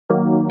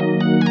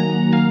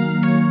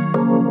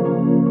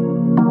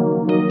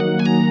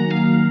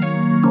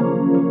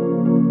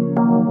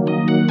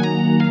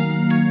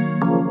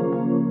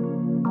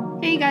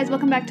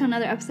welcome back to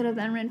another episode of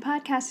the Unwritten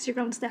Podcast. It's your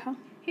girl, Steho.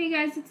 Hey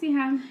guys, it's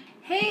Iham.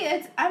 Hey,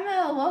 it's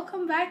Emma.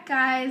 Welcome back,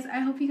 guys. I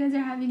hope you guys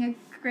are having a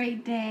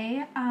great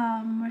day.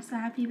 We're so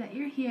happy that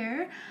you're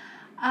here.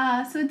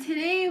 So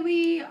today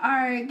we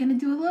are going to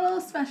do a little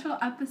special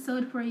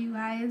episode for you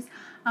guys.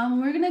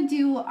 We're going to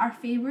do our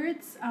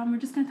favorites. We're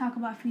just going to talk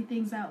about a few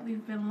things that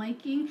we've been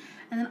liking.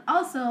 And then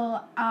also,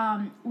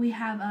 we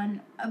have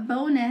a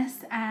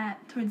bonus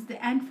towards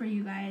the end for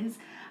you guys.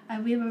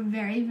 We have a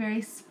very,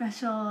 very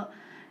special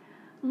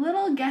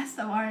little guest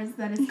of ours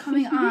that is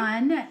coming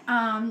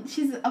on.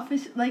 She's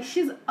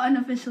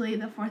unofficially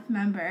the fourth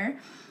member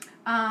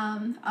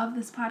of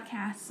this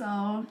podcast.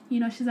 So,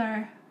 she's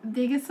our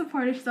biggest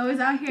supporter. She's always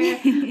out here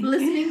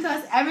listening to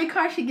us. Every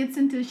car she gets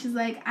into, she's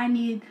like, I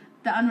need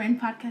the Unwritten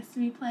Podcast to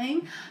be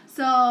playing.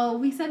 So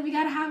we said we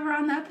got to have her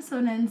on the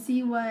episode and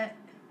see what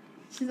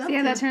she's up to.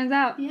 Yeah, that turns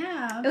out.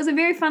 Yeah. It was a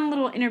very fun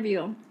little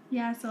interview.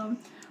 Yeah, so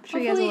Sure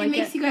hopefully like it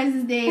makes you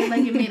guys' day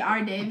like it made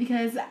our day,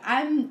 because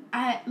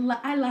I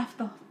laughed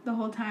the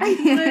whole time.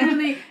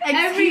 Literally,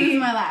 Excuse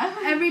my laugh.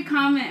 every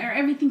comment or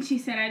everything she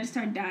said, I just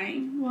started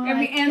dying. Well,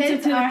 every answer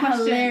kids to the are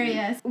question.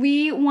 hilarious.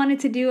 We wanted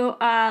to do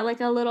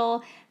like a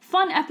little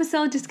fun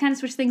episode just to kind of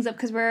switch things up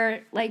because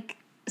we're like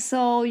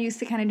so used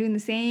to kind of doing the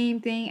same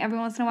thing every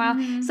once in a while.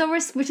 Mm-hmm. So we're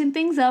switching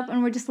things up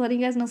and we're just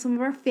letting you guys know some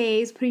of our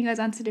faves, putting you guys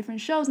onto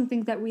different shows and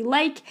things that we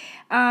like.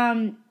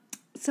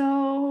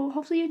 So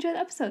hopefully you enjoy the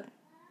episode.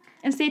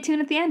 And stay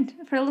tuned at the end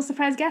for a little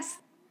surprise guest.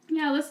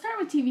 Yeah, let's start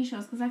with TV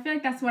shows because I feel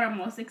like that's what I'm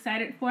most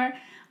excited for.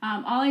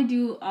 All I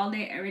do all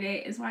day, every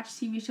day is watch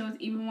TV shows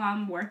even while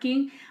I'm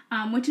working,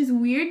 which is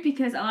weird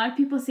because a lot of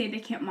people say they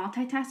can't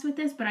multitask with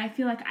this, but I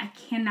feel like I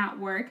cannot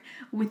work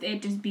with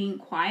it just being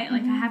quiet.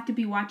 Like, I have to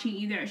be watching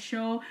either a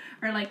show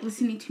or, like,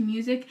 listening to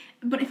music.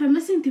 But if I'm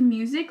listening to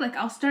music, like,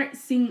 I'll start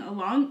singing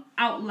along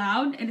out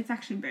loud, and it's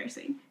actually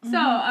embarrassing. So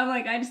I'm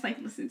like, I just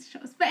like listening to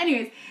shows. But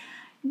anyways,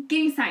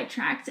 getting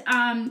sidetracked.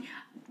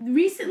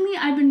 Recently,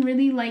 I've been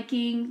really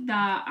liking the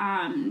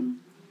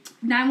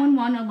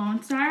 911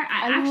 Alone Star.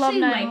 I actually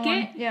like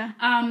it. Yeah.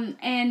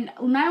 And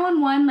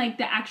 911, like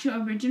the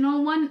actual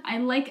original one, I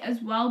like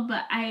as well.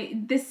 But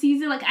this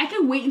season, like I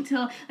can wait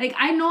until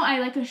I know I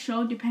like a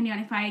show depending on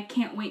if I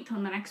can't wait till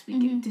the next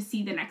week to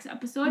see the next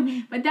episode.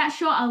 But that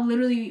show, I'll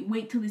literally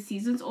wait till the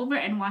season's over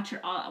and watch it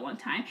all at one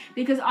time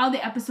because all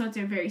the episodes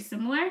are very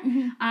similar.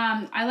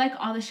 I like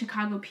all the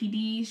Chicago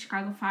PD,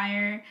 Chicago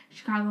Fire,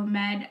 Chicago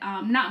Med.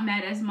 Not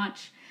Med as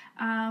much.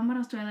 What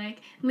else do I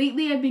like?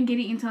 Lately, I've been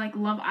getting into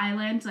Love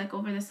Island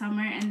over the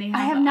summer, and they have.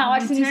 I have not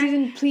watched the new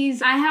season.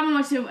 Please. I haven't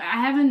watched it.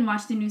 I haven't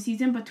watched the new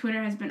season, but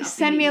Twitter has been updating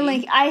Send me a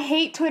link. I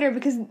hate Twitter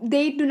because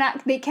they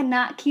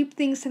cannot keep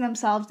things to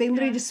themselves. They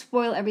literally just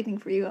spoil everything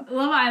for you.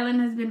 Love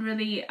Island has been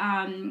really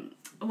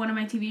one of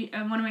my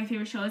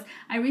favorite shows.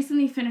 I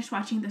recently finished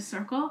watching The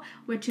Circle,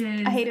 which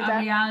is a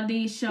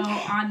reality show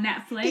on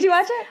Netflix. Did you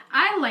watch it?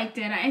 I liked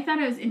it. I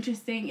thought it was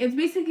interesting. It's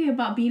basically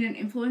about being an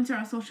influencer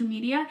on social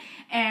media,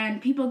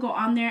 and people go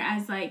on there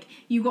as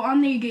you go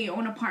on there, you get your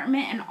own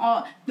apartment, and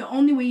the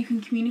only way you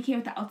can communicate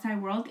with the outside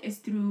world is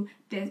through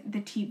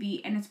the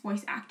TV, and it's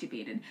voice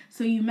activated.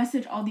 So you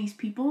message all these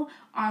people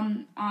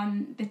on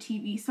the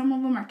TV. Some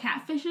of them are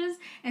catfishes,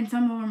 and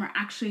some of them are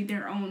actually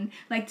their own.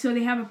 So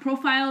they have a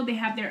profile. They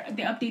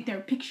update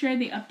their picture.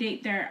 They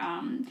update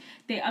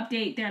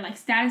their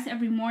status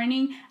every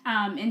morning.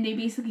 And they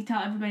basically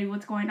tell everybody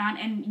what's going on.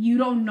 And you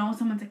don't know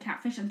someone's a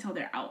catfish until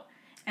they're out.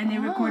 And they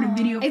record a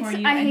video for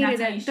you. I and hated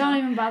that's how you it. show. Don't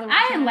even bother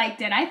watching I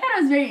liked it. I thought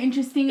it was very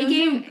interesting.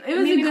 It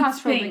was a good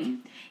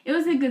spin. It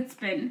was a good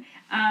spin.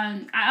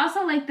 I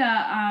also like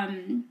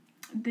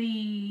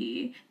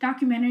the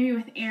documentary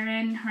with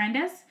Aaron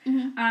Hernandez.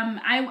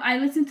 I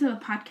listened to the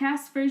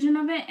podcast version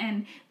of it,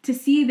 and to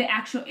see the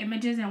actual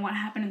images and what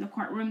happened in the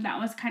courtroom, that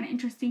was kind of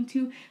interesting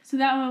too. So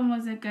that one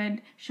was a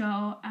good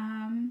show.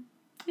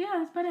 Yeah,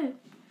 that's about it.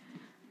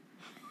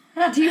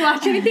 Do you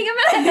watch anything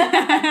about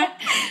it?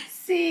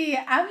 See,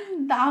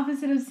 I'm the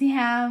opposite of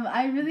Sam.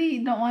 I really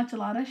don't watch a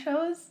lot of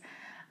shows.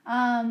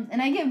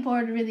 And I get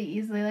bored really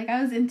easily.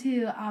 I was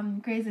into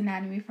Grey's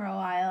Anatomy for a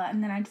while,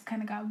 and then I just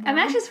kind of got bored. I'm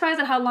actually surprised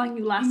at how long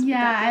you lasted.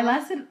 Yeah, I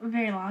lasted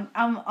very long.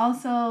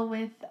 Also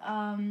with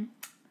I'm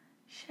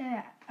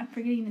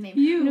forgetting the name.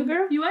 New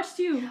Girl? You watched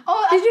You.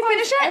 Oh, did you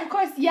finish it? Of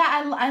course,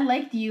 yeah. I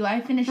liked You.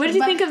 I finished it. What did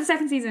you think of the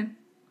second season?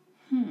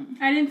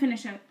 I didn't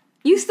finish it.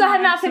 You still have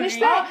not finished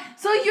that?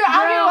 So you're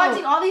out here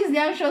watching all these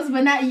damn shows,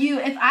 but not You.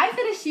 If I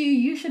finished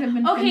You should have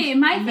been okay,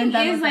 my thing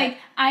is,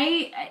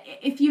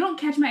 if you don't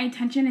catch my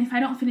attention, if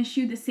I don't finish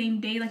You the same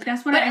day,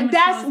 that's what I am.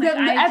 That's the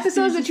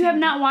episodes that you have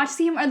not watched,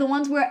 Sam, are the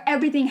ones where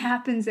everything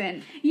happens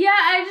in. Yeah,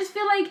 I just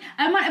feel like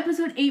I'm on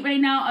episode 8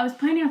 right now. I was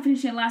planning on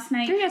finishing it last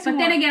night, but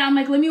then again, I'm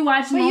like, let me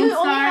watch Lone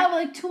Star. But you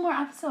only have 2 more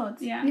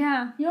episodes.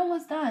 Yeah. You're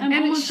almost done.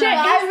 I'm almost done.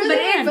 I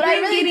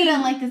really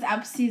didn't like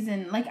this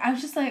season. I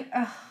was just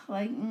ugh.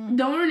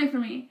 Don't ruin it for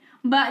me.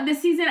 But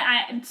this season,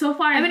 so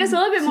far, it's a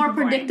little bit more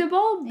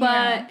predictable,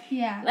 but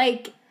yeah.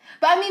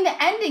 But I mean,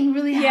 the ending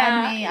really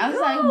had me. I was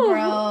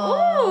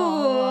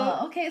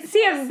bro. Okay.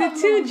 See, the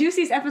 2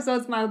 juiciest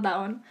episodes, smiled that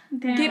one.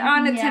 Damn. Get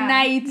on it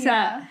tonight.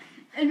 Yeah.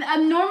 And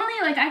normally,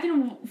 like, I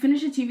can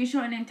finish a TV show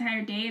in an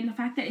entire day, and the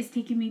fact that it's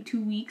taken me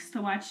 2 weeks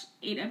to watch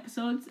 8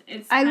 episodes,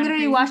 I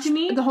literally watched to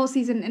me. the whole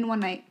season in one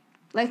night.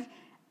 Like,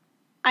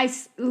 I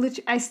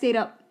stayed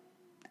up.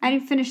 I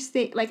didn't finish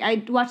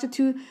I watched the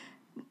 2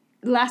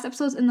 last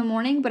episodes in the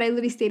morning, but I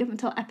literally stayed up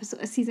until episode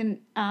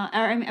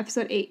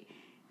 8.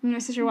 Me and my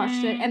sister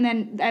watched it, and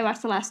then I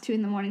watched the last 2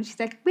 in the morning. She's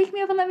like, "Wake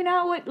me up and let me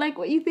know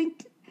what you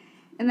think."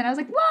 And then I was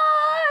like,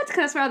 "What?" Because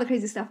that's where all the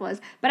crazy stuff was.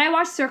 But I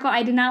watched Circle.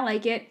 I did not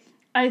like it.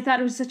 I thought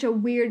it was such a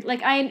weird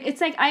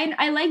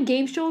I like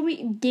game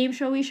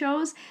showy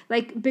shows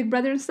like Big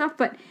Brother and stuff.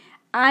 But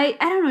I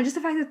don't know, just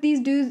the fact that these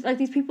dudes, like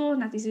these people,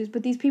 not these dudes,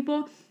 but these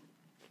people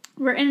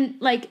were in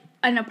like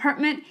an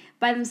apartment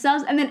by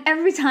themselves, and then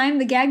every time,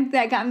 the gag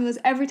that got me was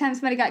every time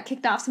somebody got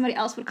kicked off, somebody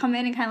else would come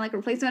in and kind of like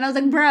replace them, and I was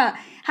like, bruh,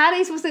 how are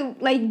they supposed to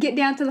like get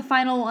down to the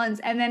final ones?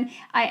 And then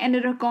I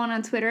ended up going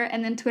on Twitter,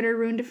 and then Twitter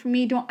ruined it for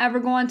me. Don't ever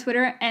go on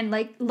Twitter and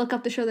like look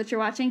up the show that you're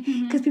watching,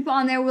 because people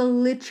on there will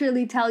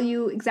literally tell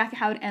you exactly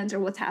how it ends or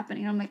what's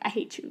happening, and I'm like, I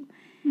hate you.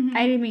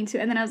 I didn't mean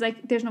to. And then I was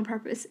like, there's no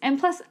purpose. And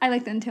plus, I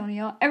liked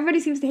Antonio. Everybody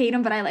seems to hate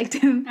him, but I liked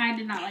him. I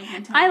did not like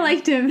Antonio. I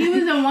liked him. He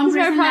was the one He's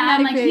my person that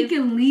I'm like, problematic he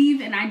can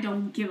leave and I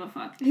don't give a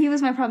fuck. He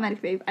was my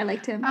problematic babe. I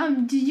liked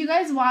him. Did you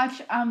guys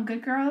watch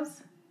Good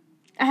Girls?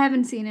 I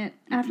haven't seen it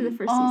after the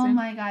first Oh season.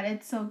 my god,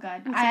 it's so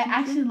good. I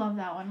actually love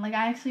that one. Like,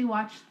 I actually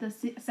watched the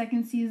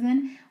second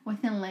season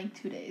within like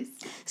 2 days.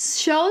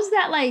 Shows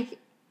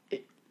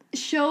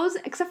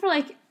except for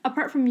like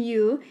apart from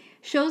You,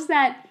 shows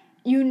that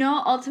you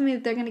know ultimately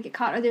that they're gonna get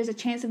caught, or there's a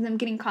chance of them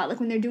getting caught, like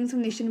when they're doing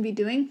something they shouldn't be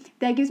doing.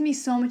 That gives me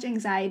so much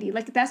anxiety.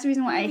 Like, that's the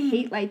reason why I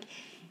hate like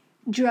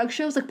drug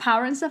shows like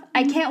Power and stuff.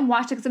 I can't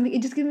watch it because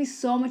it just gives me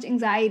so much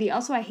anxiety.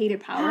 Also, I hated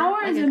Power. Power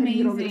like, is I couldn't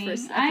get over the amazing.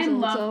 first I episode,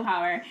 love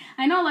Power.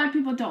 I know a lot of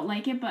people don't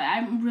like it, but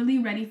I'm really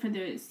ready for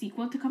the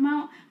sequel to come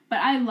out. But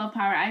I love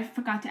Power. I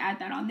forgot to add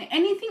that on there.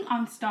 Anything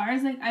on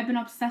Starz, like I've been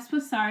obsessed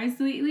with Starz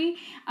lately.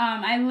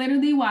 I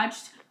literally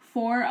watched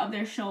 4 of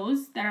their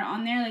shows that are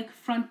on there, like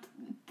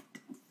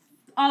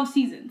all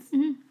seasons.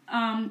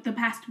 The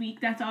past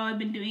week, that's all I've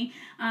been doing.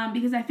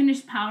 Because I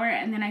finished Power,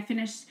 and then I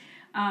finished.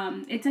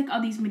 It's like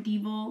all these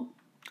medieval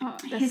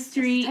history, that's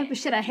the type of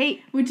shit I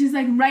hate. which is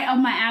like right up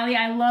my alley.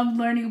 I love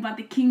learning about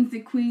the kings, the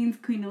queens,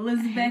 Queen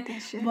Elizabeth,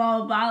 blah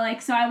blah blah.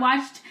 Like, so I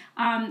watched.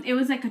 It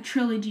was like a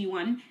trilogy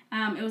one.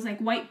 It was like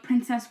White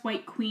Princess,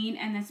 White Queen,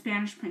 and then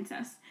Spanish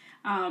Princess.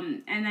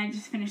 And I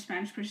just finished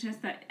Spanish Princess,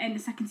 and the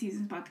second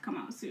season's about to come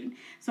out soon.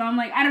 So I'm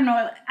like, I don't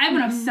know. I've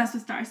been obsessed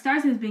with Starz.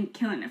 Starz has been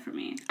killing it for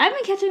me. I've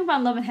been catching up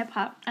on Love and Hip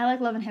Hop. I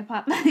like Love and Hip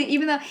Hop,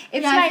 even though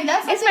it's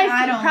that's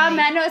my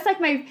problematic. No, it's like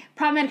my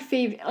problematic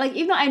favorite. Like,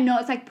 even though I know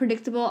it's like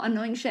predictable,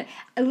 annoying shit.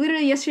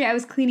 Literally yesterday I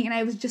was cleaning and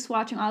I was just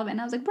watching all of it,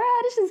 and I was like,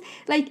 bruh, this is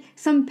like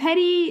some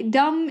petty,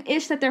 dumb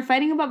ish that they're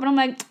fighting about. But I'm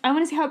like, I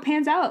want to see how it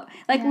pans out.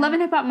 Like Love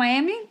and Hip Hop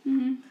Miami.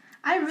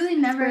 I really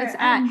never. Where it's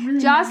at.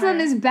 Jocelyn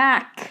is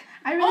back.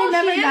 I really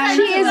never she got is?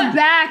 She into is it.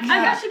 back.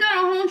 I thought she got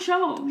her own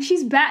show.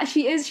 She's back.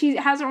 She is. She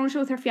has her own show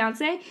with her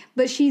fiance,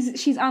 but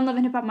she's on Love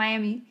and Hip Hop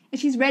Miami,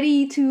 and she's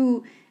ready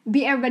to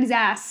beat everybody's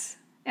ass.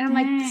 And I'm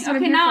like, this is what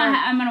okay, I'm here now for.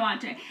 I'm gonna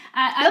watch it.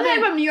 Love and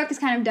Hip Hop New York is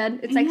kind of dead.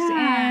 It's like,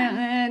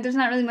 Yeah. there's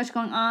not really much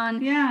going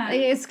on. Yeah.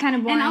 It's kind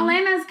of boring. And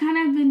Atlanta's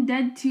kind of been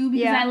dead too,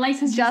 because I like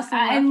Jocelyn.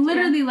 I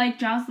literally like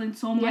Jocelyn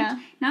so much. Yeah.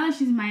 Now that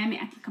she's in Miami,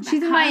 I can come back.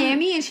 She's in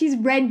Miami and she's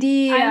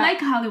ready. I like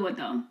Hollywood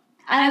though.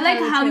 I like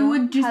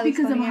Hollywood just Hollywood's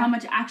because of funny, how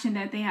much action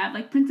that they have.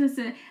 Like Princess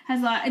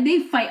has a lot. They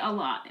fight a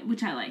lot,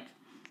 which I like.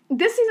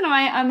 This season of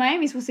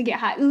Miami's supposed to get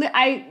hot.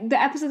 The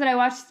episode that I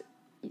watched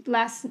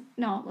was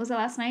it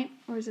last night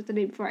or was it the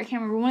day before? I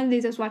can't remember. One of the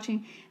days I was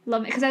watching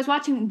Love, because I was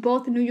watching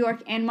both New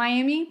York and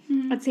Miami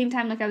at the same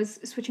time. Like, I was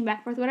switching back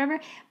and forth, whatever.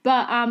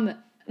 But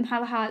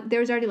there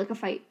was already like a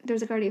fight. There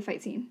was like already a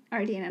fight scene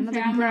already in it. And I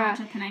was like,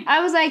 bruh.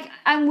 I was like,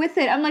 I'm with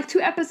it. I'm like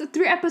 3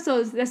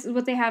 episodes. This is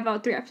what they have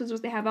out. 3 episodes.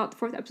 What they have out. The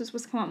 4th episode is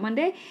supposed to come out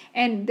Monday,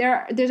 and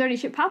there's already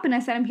shit popping. I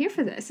said, I'm here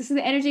for this. This is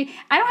the energy.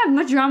 I don't have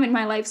much drama in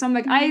my life, so I'm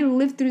like, I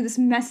lived through this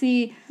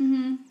messy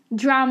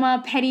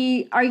drama,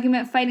 petty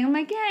argument, fighting. I'm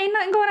like, yeah, ain't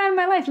nothing going on in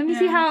my life. Let me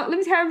see how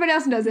everybody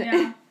else does it.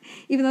 Yeah.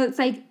 Even though it's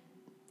like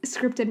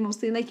scripted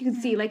mostly, like you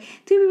can see like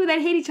 2 people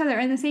that hate each other are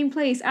in the same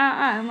place.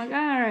 I'm like,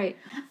 all right.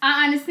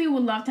 I honestly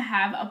would love to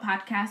have a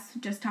podcast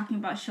just talking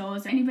about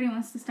shows. Anybody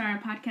wants to start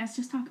a podcast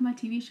just talking about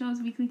TV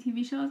shows, weekly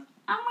TV shows?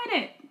 I'm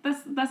with it.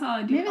 That's all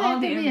I do. Maybe all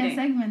that day, could be every a day.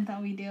 segment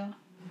that we do.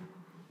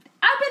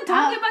 I've been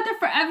talking about that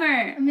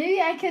forever.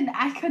 Maybe I could,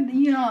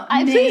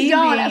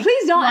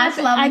 Please don't watch ask.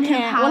 Love I and Hip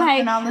can't. Hop Well,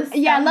 and all this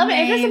yeah, stuff. Love it.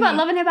 If it's about Maybe.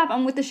 Love and Hip Hop,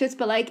 I'm with the shits.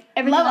 But like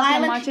everything Love else I'm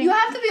Island. watching, You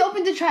have to be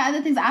open to try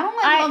other things. I don't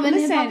like Love and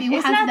Hip Hop.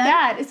 It's not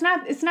that. It's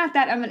not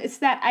that. It's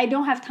that I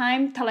don't have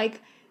time to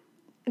like.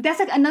 That's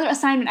like another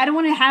assignment. I don't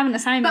want to have an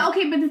assignment. But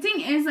okay, but the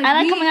thing is, like,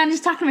 I like coming on and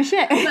just talking my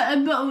shit.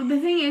 But the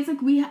thing is, like,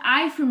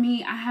 I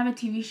have a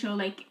TV show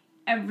like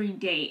every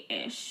day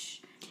ish.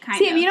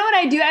 See, you know what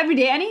I do every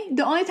day, Annie?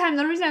 The only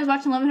reason I was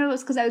watching Love and Hip Hop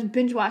was because I was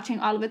binge watching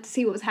all of it to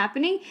see what was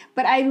happening.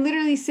 But I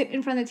literally sit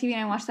in front of the TV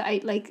and I watch the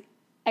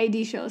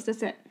ID shows.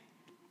 That's it.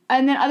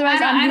 And then otherwise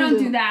I don't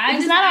do that. If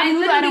it's not on Hulu,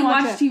 literally I don't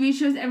watch watch TV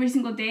shows every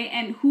single day,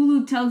 and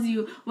Hulu tells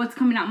you what's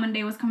coming out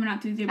Monday, what's coming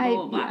out Tuesday, blah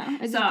blah blah.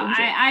 Yeah, So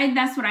I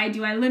that's what I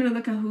do. I literally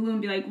look at Hulu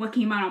and be like, what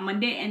came out on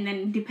Monday, and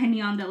then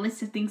depending on the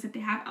list of things that they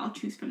have, I'll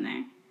choose from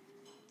there.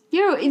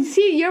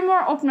 You're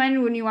more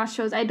open-minded when you watch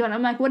shows. I don't.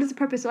 I'm like, what is the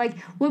purpose? Like,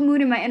 what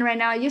mood am I in right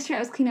now? Yesterday I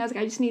was cleaning. I was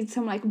like, I just need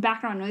some like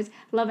background noise.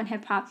 Love and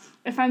hip hop.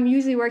 If I'm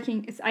usually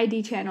working, it's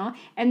ID channel.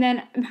 And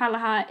then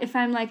Halaha, if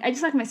I'm like, I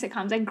just like my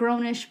sitcoms, like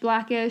Grownish,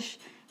 Blackish,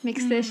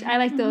 Mixedish. I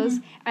like those.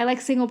 I like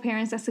Single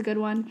Parents. That's a good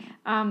one.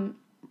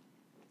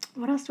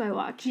 What else do I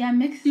watch? Yeah,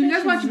 Mixedish. Do you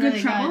guys watch really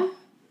Good Trouble?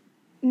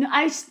 No,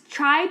 I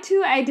tried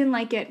to. I didn't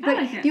like it. But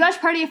like it. do you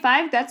watch Party of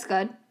Five? That's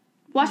good.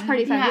 Watch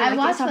Party of Five. Yeah, I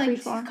watched it. like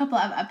Freeform. a couple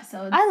of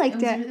episodes. I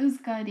liked it. It was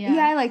good, yeah.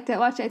 Yeah, I liked it.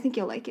 Watch it. I think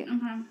you'll like it.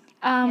 Okay.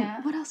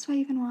 Yeah. What else do I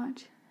even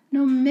watch?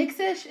 No,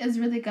 Mixedish is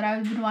really good.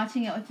 I've been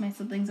watching it with my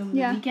siblings over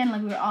the weekend.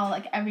 Like, we were all,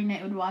 like, every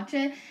night would watch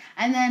it.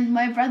 And then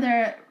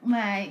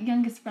my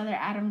youngest brother,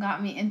 Adam,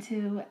 got me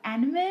into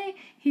anime.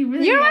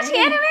 You're watching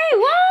anime?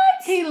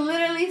 What? He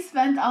literally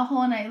spent a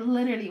whole night,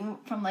 literally,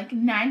 from, like,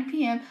 9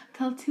 p.m.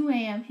 till 2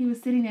 a.m. He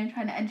was sitting there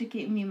trying to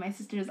educate me and my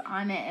sisters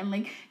on it and,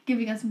 like,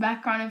 giving us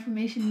background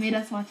information, made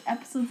us watch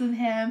episodes with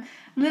him.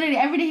 Literally,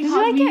 every day he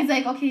calls me, he's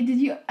like, okay, did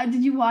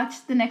you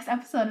watch the next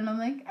episode? And I'm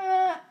like,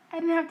 I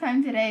didn't have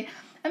time today.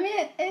 I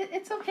mean,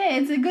 it's okay.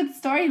 It's a good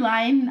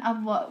storyline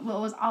of what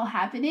was all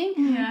happening.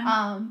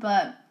 Yeah.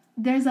 But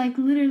there's, like,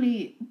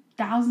 literally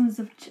thousands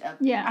of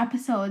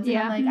episodes. And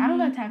I'm like, I don't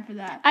have time for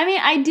that. I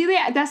mean, ideally,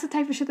 that's the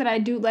type of shit that I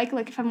do like.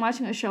 Like, if I'm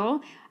watching a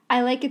show,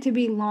 I like it to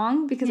be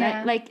long because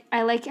I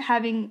like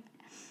having...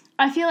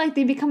 I feel like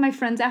they become my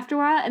friends after a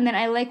while, and then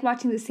I like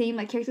watching the same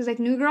like characters. Like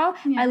New Girl,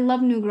 I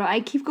love New Girl. I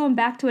keep going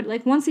back to it.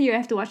 Like once a year, I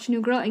have to watch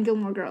New Girl and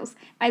Gilmore Girls.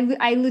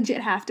 I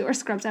legit have to. Or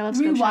Scrubs. I love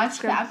Scrubs.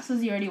 Rewatch the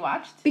episodes you already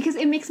watched because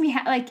it makes me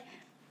like.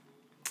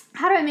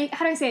 How do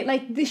I say it?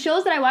 Like the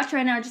shows that I watch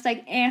right now are just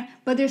like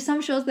but there's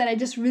some shows that I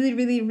just really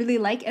really really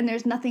like, and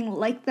there's nothing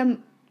like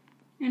them.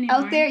 Anymore.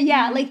 Out there,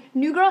 like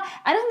New Girl.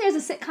 I don't think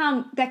there's a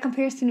sitcom that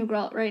compares to New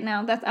Girl right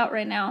now. That's out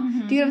right now. Do you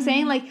know what I'm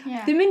saying? Like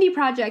the Mindy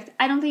Project.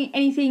 I don't think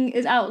anything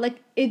is out.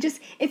 Like it's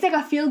like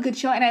a feel good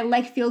show, and I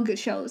like feel good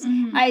shows.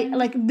 I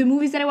like the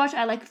movies that I watch.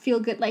 I like feel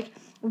good like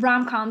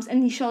rom-coms,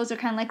 and these shows are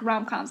kind of like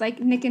rom-coms. Like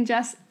Nick and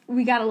Jess.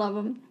 We gotta love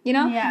them, you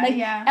know.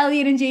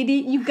 Elliot and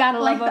JD, you gotta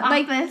love them.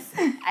 Like The Office.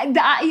 The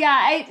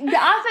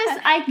Office.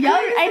 I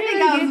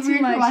didn't really get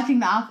too much. Watching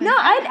The Office. No,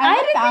 I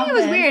didn't think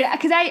it was weird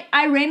because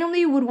I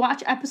randomly would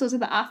watch episodes of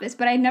The Office,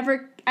 but I've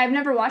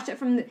never watched it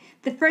from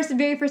the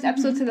very first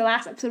episode to the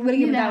last episode. Wouldn't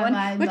give it that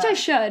one, which I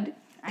should.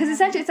 Because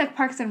essentially it's like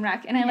Parks and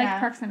Rec, and I like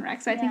Parks and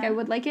Rec, so I think I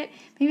would like it.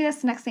 Maybe that's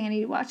the next thing I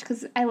need to watch,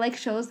 because I like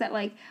shows that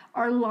like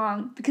are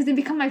long, because they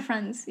become my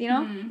friends, you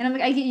know. And I'm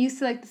like, I get used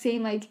to like the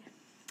same like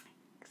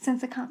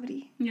sense of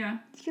comedy. Yeah.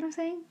 You get what I'm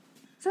saying?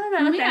 For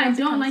me, I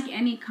don't like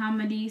any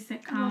comedy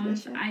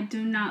sitcoms. I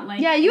do not like.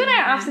 Yeah, you and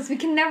I are opposites. We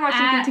can never watch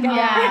anything together.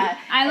 Yeah.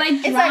 I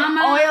like drama. It's like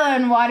oil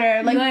and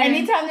water. Like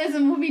anytime there's a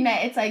movie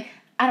night, it's like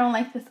I don't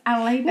like this. I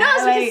don't like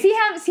that. No, it's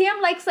because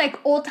CM likes like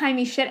old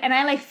timey shit, and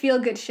I like feel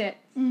good shit.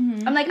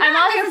 I'm like, I'm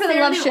out here for the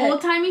love shit.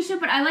 Old timey shit,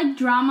 but I like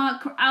drama.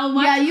 I'll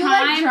watch you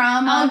like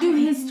drama. I'll do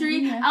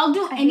history. I'll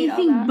do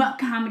anything but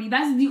comedy.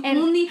 That's the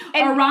only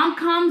or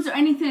rom-coms or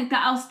anything like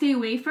that I'll stay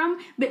away from.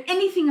 But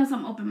anything else,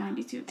 I'm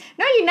open-minded to.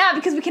 No, you're not,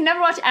 because we can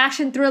never watch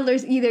action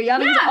thrillers either. Y'all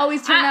niggas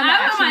always turn down the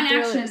action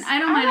thrillers. I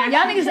don't mind action.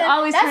 Y'all niggas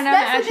always turn down the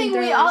action thrillers. That's the thing,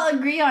 we all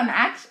agree on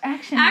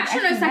action.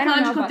 Action or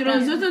psychological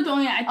thrillers. Those are the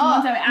only ones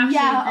I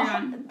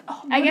actually agree on.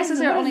 I guess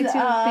those are only two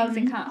things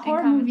in common.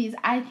 Horror movies,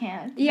 I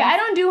can't. Yeah, I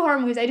don't do horror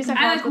movies. I just have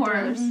psychological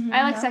thrillers.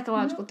 I like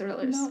psychological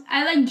thrillers.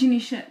 I like Ginny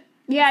shit.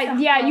 Yeah,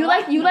 you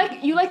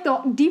like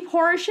the deep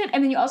horror shit,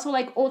 and then you also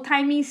like old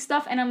timey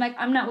stuff, and I'm like,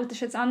 I'm not with the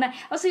shits on that.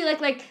 Also, you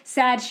like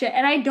sad shit,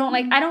 and I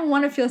don't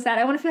want to feel sad.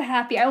 I want to feel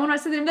happy. I want to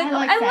sit there and be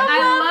like,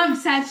 I love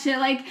sad shit.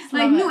 Like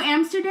New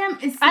Amsterdam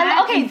is sad.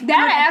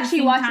 I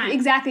actually watch it.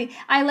 Exactly.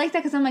 I like that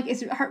because I'm like,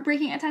 it's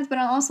heartbreaking at times, but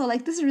I'm also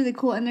like, this is really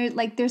cool, and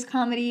there's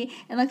comedy,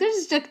 and like there's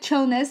just like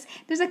chillness.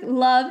 There's like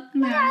love.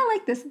 Yeah, I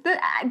like this.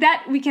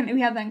 That we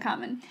have that in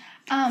common.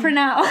 For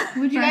now.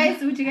 Would you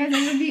guys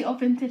ever be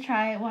open to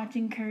try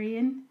watching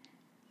Korean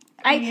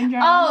drama?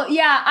 Oh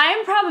yeah,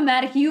 I'm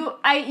problematic. You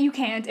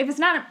can't. If it's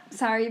not,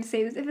 sorry to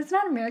say this, if it's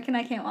not American,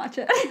 I can't watch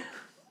it.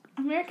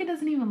 America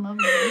doesn't even love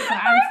me. So oh my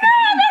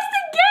god, that's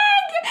the gag!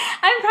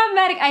 I'm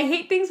problematic. I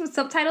hate things with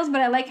subtitles,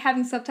 but I like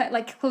having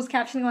closed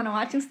captioning when I'm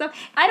watching stuff.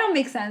 I don't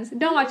make sense.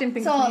 Don't watch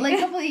anything. So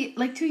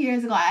like 2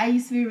 years ago, I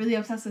used to be really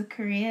obsessed with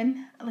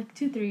Korean. Like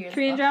 2-3 years.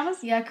 Korean dramas?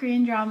 Yeah,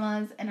 Korean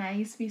dramas, and I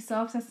used to be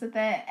so obsessed with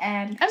it.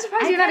 And I'm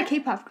surprised you're not a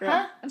K-pop girl.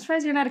 Huh? I'm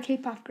surprised you're not a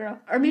K-pop girl,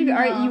 or maybe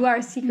you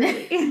are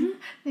secretly.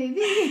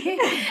 Maybe.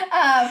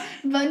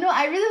 But no,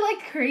 I really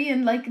like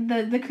Korean. Like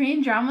the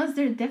Korean dramas,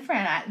 they're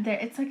different.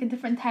 It's like a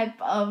different type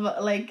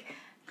of like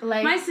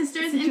like my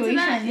sister's situation. into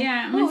that.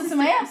 Yeah, Who,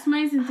 Sumaya?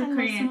 Sumaya's into I love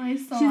Korean. Sumaya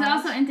so She's much.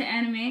 also into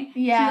anime.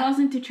 Yeah. She's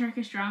also into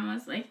Turkish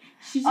dramas. Like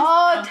she's just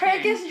Oh, out there.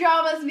 Turkish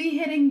dramas be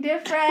hitting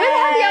different. Where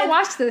the hell do y'all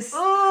watch this? Ooh.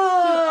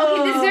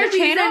 Okay, this Is there a the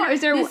reason- channel or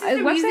is there this is a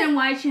the website? reason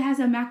why she has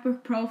a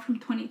MacBook Pro from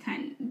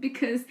 2010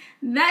 because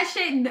that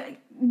shit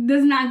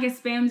does not get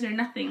spams or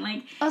nothing.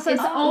 Like Also,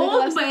 it's it's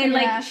old, but yeah.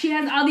 like she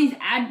has all these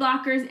ad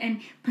blockers and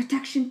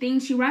protection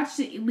things. She watches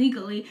it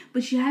illegally,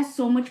 but she has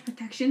so much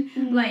protection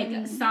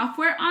like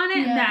software on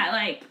it Yeah. that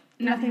like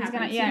nothing Nothing's gonna-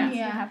 happens. yeah. to it.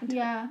 Gonna happen to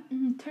Yeah.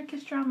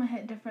 Turkish drama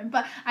hit different,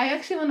 but I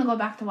actually want to go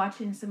back to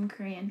watching some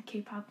Korean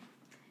K-pop,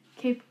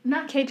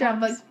 not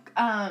K-dramas.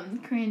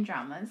 but Korean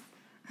dramas.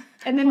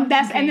 And then Watching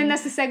that's Korean. the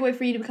segue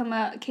for you to become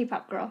a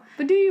K-pop girl.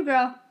 But do you,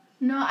 girl?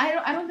 No,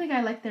 I don't think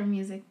I like their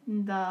music.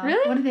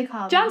 Really? What do they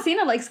call John them?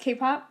 Cena likes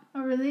K-pop. Oh,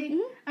 really? Mhm.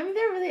 I mean,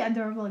 they're really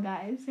adorable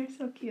guys. They're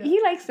so cute.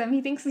 He likes them.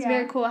 He thinks it's Yeah.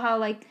 very cool how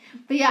like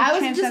But yeah, It I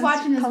was just transcends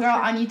watching this girl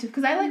culture. on YouTube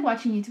because I like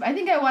watching YouTube. I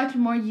think I watch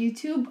more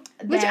YouTube.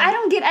 which than- I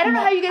don't get. I don't know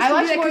No, how you guys I can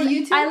watch do that more 'cause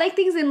YouTube. I like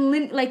things in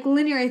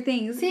linear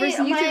things. See, versus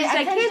my YouTube is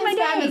like, attention here's my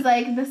span day. is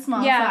like this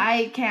small, Yeah. so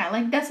I can't.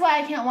 Like that's why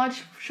I can't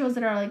watch shows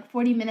that are like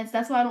 40 minutes.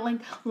 That's why I don't like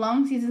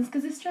long seasons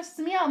because it stresses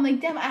me out. I'm like,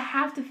 damn, I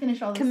have to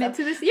finish all this Commit stuff.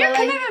 to this. But, You're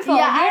like, commitmentful.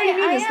 Yeah, you already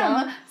knew I this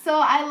am. though. So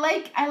I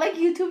like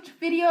YouTube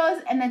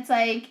videos, and it's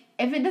like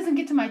if it doesn't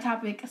get to my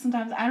topic,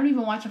 sometimes I don't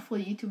even watch a full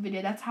YouTube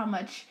video. That's how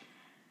much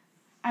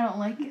I don't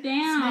like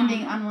Damn.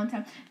 spending on one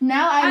time.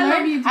 Now I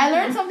love I YouTube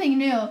learned too. something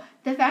new.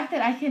 The fact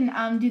that I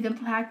can do the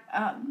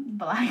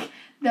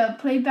the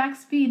playback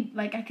speed,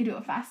 like I could do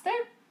it faster.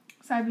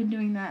 So I've been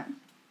doing that.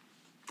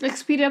 Like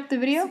speed up the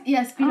video.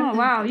 Yeah, speed up Oh the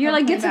wow, you're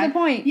like get to the playback.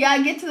 point. Yeah,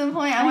 get to the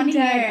point. I I'm want to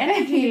hear dead. it.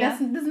 Energy.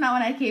 This is not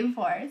what I came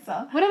for.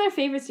 So. What other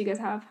favorites do you guys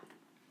have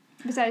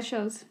besides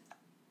shows?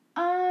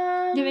 Do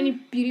you have any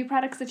beauty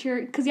products that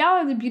you're? Cause y'all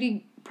are the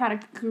beauty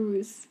product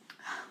gurus.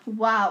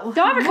 Wow.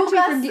 Don't ever come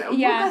to me for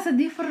yeah. Bukas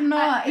di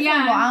Furno. It's yeah.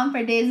 gonna go on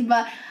for days,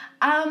 but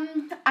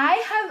I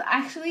have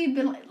actually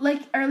been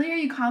like earlier.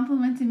 You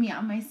complimented me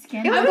on my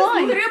skin. It was I was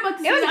glowing. literally about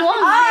to It was say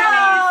glowing.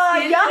 Oh,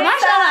 that. yeah.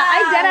 Mashallah, I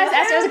deadass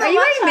asked her. I was like, "Are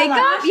you wearing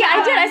makeup?" Mashallah. Yeah, I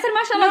did. I said,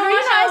 "Mashallah." No, girl,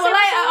 you know I said,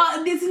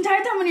 mashallah, this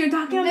entire time when you were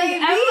talking, I'm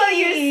like, I love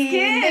your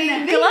skin.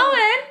 Baby.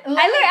 glowing. I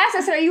Like- literally asked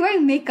her, I said, "Are you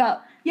wearing makeup?"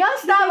 Yo,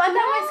 stop! I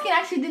thought my skin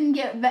actually didn't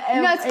get. No,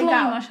 it's glowing,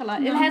 got- mashallah.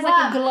 It has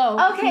like a glow.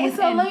 Okay, from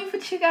so within. let me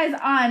put you guys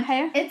on.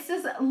 Okay. It's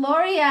this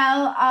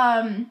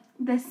L'Oreal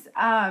this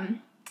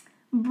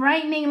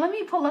brightening. Let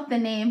me pull up the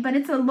name, but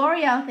it's a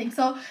L'Oreal thing.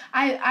 So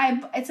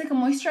I it's like a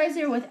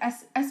moisturizer with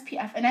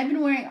SPF, and I've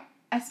been wearing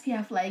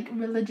SPF like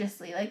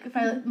religiously. Like if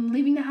I'm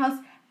leaving the house,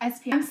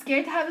 SPF. I'm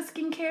scared to have a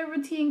skincare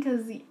routine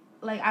because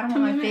like I don't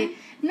want my Commitment? face.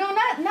 No,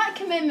 not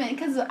commitment.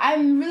 Because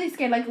I'm really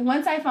scared. Like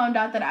once I found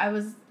out that I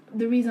was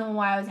the reason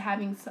why I was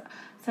having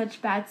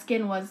such bad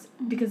skin was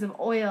because of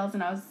oils,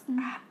 and I was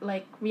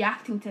like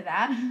reacting to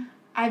that.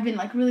 I've been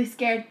like really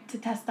scared to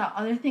test out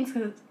other things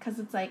because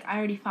it's like I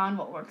already found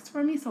what works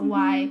for me, so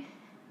why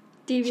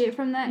Deviate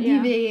from that.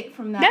 Yeah. deviate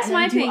from that? That's and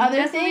then my do thing. Other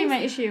That's things? really my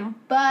issue.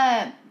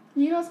 But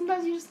you know,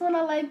 sometimes you just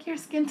wanna like your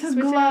skin to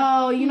Switch it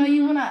glow. You know,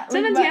 you wanna.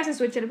 Sometimes like, you have to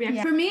switch it up. Yeah.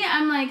 Yeah. For me,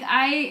 I'm like,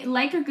 I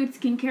like a good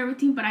skincare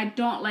routine, but I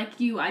don't like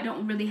you. I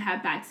don't really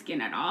have bad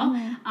skin at all.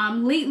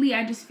 Lately,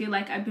 I just feel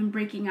like I've been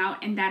breaking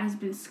out, and that has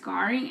been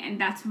scarring, and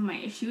that's what my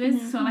issue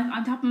is. So, like,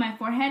 on top of my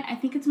forehead, I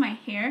think it's my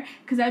hair,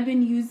 because I've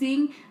been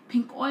using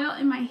pink oil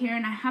in my hair,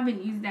 and I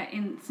haven't used that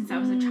since I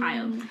was a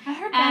child. I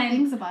heard bad And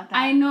things about that.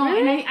 I know,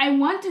 Really? and I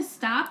want to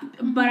stop,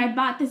 but I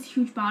bought this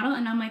huge bottle,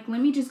 and I'm like,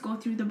 let me just go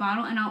through the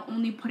bottle, and I'll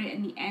only put it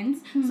in the ends,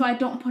 so I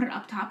don't put it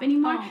up top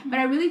anymore. Oh. But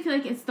I really feel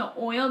like it's the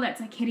oil that's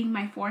like hitting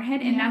my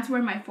forehead, and Yeah. that's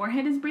where my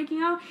forehead is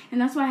breaking out,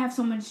 and that's why I have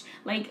so much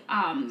like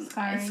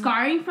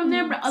Scarring. from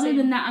there. But other same.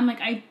 than that, I'm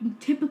like, I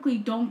typically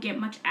don't get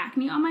much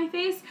acne on my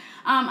face.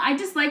 I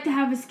just like to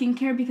have a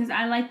skincare because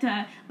I like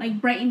to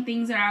like brighten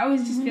things, or I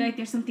always just feel like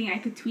there's something I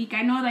could tweak.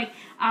 I know like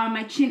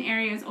my chin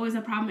area is always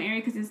a problem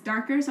area because it's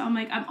darker, so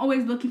I'm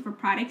always looking for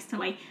products to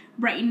like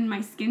brighten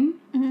my skin.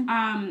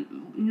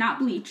 Not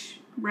bleach,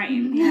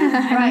 brighten.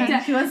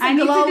 Right. She wants to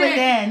glow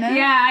within.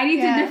 Yeah, I need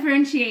Yeah. to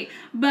differentiate.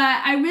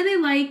 But I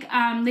really like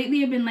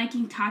lately I've been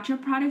liking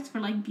Tatcha products for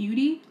like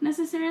beauty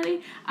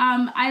necessarily.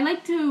 I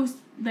like to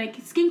like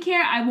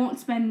skincare. I won't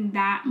spend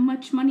that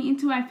much money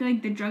into it. I feel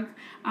like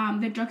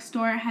the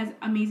drugstore has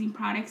amazing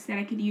products that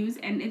I could use,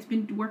 and it's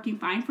been working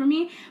fine for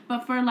me.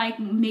 But for like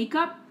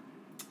makeup,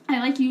 I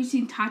like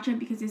using Tatcha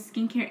because it's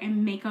skincare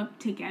and makeup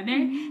together.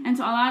 And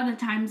so a lot of the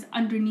times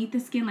underneath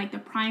the skin, like the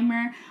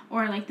primer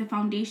or like the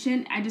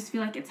foundation, I just feel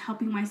like it's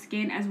helping my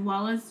skin as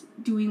well as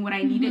doing what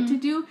I need it to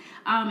do.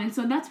 And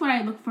so that's what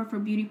I look for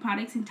beauty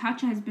products, and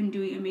Tatcha has been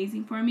doing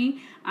amazing for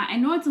me. I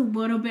know it's a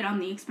little bit on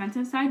the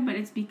expensive side, but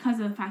it's because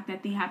of the fact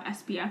that they have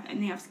SPF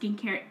and they have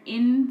skincare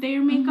in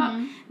their makeup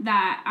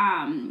that,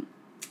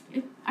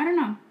 I don't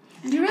know.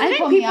 You I really think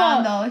put me people-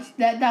 on though.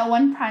 That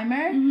one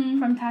primer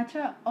from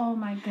Tatcha. Oh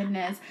my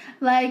goodness!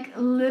 Like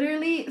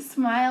literally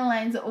smile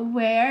lines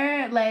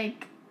where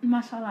like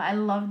Mashallah, I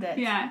loved it.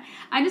 Yeah,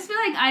 I just feel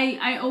like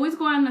I always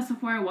go on the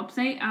Sephora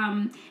website,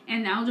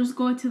 and I'll just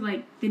go to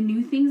like the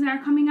new things that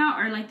are coming out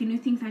or like the new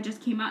things that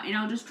just came out, and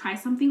I'll just try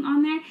something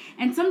on there.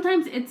 And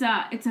sometimes it's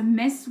a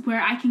miss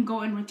where I can go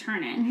and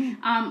return it,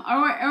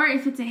 or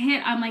if it's a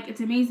hit, I'm like,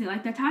 it's amazing.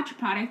 Like the Tatcha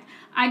product,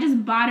 I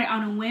just bought it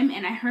on a whim,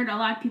 and I heard a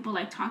lot of people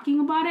like talking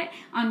about it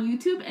on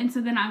YouTube, and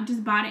so then I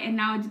just bought it, and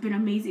now it's been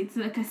amazing. It's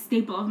like a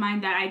staple of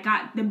mine that I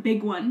got the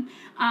big one.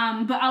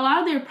 But a lot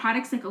of their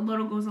products, like a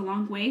little goes a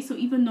long way. So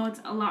even though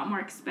it's a lot more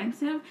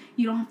expensive,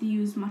 you don't have to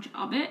use much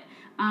of it,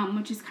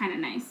 which is kind of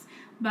nice.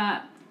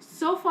 But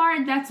so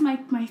far, that's my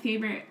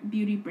favorite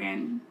beauty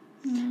brand.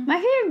 My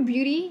favorite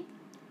beauty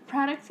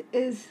product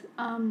is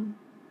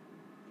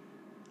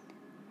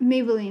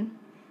Maybelline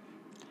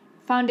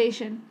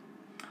foundation.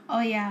 Oh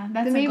yeah,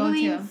 that's The a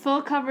Maybelline go-to.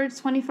 full coverage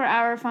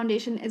 24-hour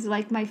foundation is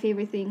like my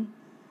favorite thing.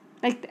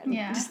 Like,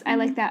 I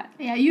like that.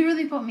 Yeah, you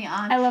really put me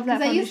on. I love that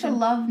Because I used to foundation.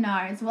 love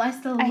NARS. Well, I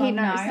still I love hate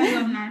NARS. I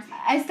love NARS.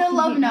 I still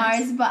love hate NARS,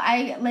 NARS. but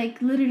I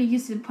like literally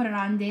used to put it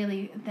on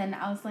daily. Then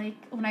I was like,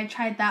 when I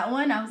tried that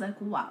one, I was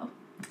like, wow.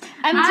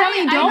 I'm telling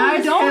you,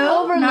 NARS don't who?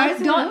 overlook.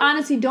 NARS Don't who?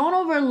 honestly, don't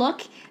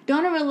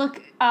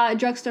overlook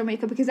drugstore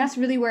makeup, because that's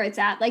really where it's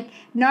at. Like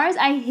NARS,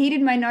 I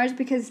hated my NARS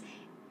because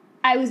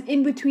I was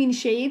in between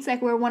shades,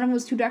 like where one of them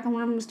was too dark and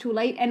one of them was too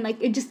light, and like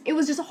it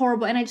was just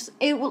horrible, and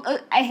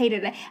I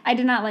hated it. I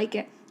did not like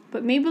it.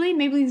 But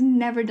Maybelline's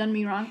never done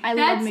me wrong. I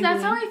love Maybelline.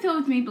 That's how I feel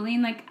with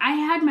Maybelline. Like I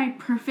had my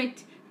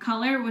perfect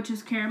color, which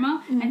was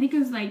caramel. I think it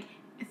was like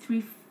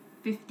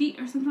 350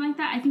 or something like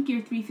that. I think you're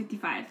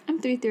 355.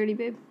 I'm 330,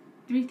 babe.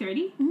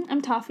 330?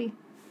 I'm toffee.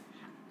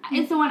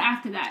 It's the one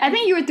after that. I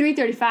think you were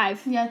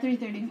 335. Yeah,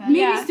 335. Maybe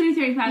Yeah. it's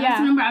 335. Yeah. That's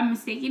the number I'm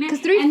mistaking it. 'Cause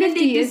And then 350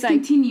 they is, like,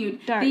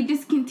 discontinued. dark. They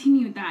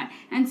discontinued that,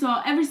 and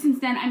so ever since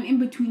then I'm in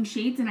between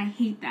shades, and I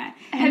hate that.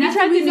 Have And you that's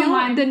tried reason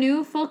why the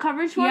new full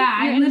coverage one?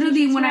 Yeah, Your I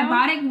literally Energy when I Shades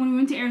bought it when we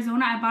went to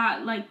Arizona, I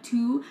bought like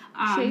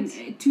Shades?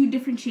 two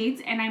different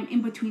shades, and I'm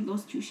in between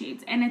those two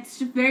shades, and it's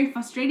just very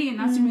frustrating, and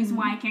that's the reason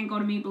why I can't go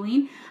to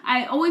Maybelline.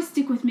 I always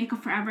stick with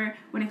Makeup Forever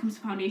when it comes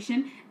to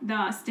foundation,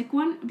 the stick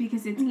one,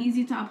 because it's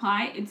easy to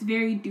apply. It's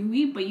very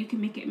dewy, but you can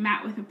make it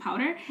matte with a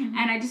powder,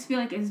 and I just feel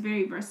like it's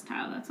very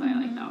versatile. That's why I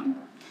like that one.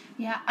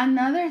 Yeah,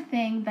 another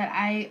thing that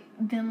I've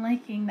been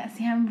liking that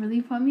Sam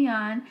really put me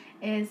on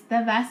is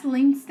the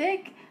Vaseline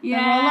stick. Yeah.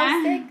 The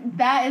roll-up stick.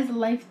 That is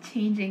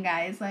life-changing,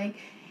 guys. Like,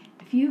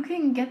 if you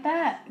can get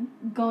that,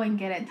 go and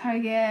get it.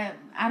 Target,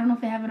 I don't know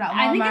if they have it at Walmart.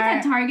 I think it's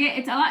at Target.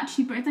 It's a lot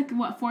cheaper. It's like,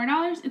 what,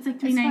 $4? It's like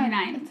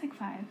 $3.99. It's like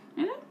 $5.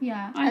 Is it?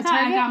 Yeah. I At thought I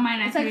Target? got mine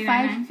at It's like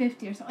 $3.99.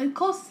 $5.50 or something. It's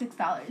close to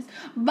 $6.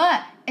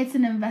 But it's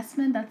an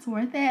investment that's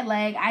worth it.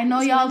 Like, I know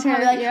It's y'all winter,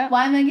 probably like, yeah.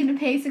 why am I going to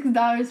pay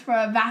 $6 for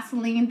a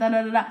Vaseline? Da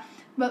da da da.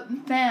 But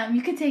fam,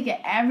 you could take it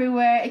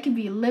everywhere. It could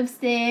be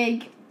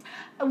lipstick,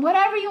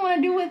 whatever you want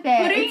to do with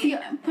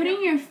it.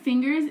 Putting your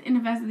fingers in a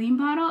Vaseline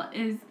bottle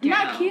is ghetto.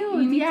 Not cute.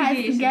 You need Yeah, to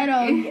be it's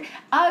ghetto.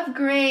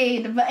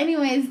 Upgrade. But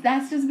anyways,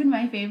 that's just been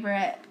my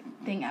favorite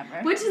thing ever.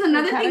 Which is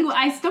another What thing. product?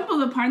 I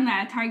stumbled upon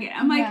that at Target.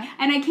 I'm like, Yeah.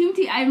 and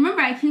I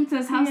remember I came to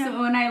his house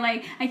when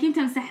I came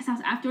to his house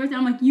afterwards, and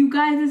I'm like, you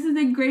guys, this is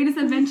the greatest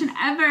invention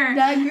ever.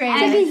 The greatest.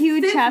 And It's like a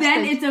huge since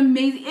then, chapstick. it's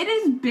amazing. It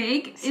is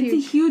big. It's a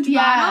huge. huge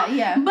Yeah, bottle.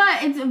 yeah.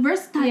 But it's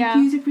versatile. Yeah. You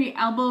can use it for your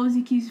elbows.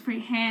 You can use it for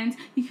your hands.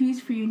 You can use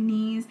it for your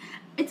knees.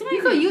 It's amazing.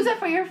 You could use it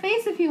for your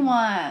face if you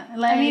want.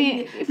 Like, I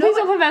mean, please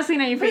don't put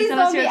Vaseline on your face please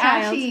unless don't you're be a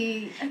child.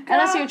 ashy.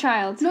 Unless you're a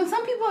child. No,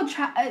 some people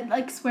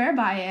swear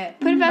by it.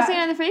 Put a But- Vaseline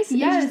on the face?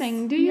 Yes.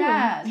 Interesting. Do you?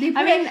 Yeah. They put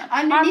I mean, it our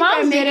underneath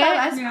moms their did makeup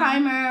it. as Yeah.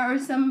 primer, or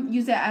some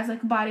use it as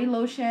like body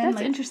lotion. That's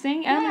like,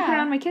 interesting. I only put it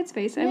yeah. on my kid's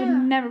face. I would Yeah.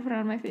 never put it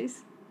on my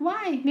face.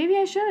 Why? Maybe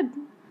I should.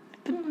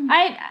 But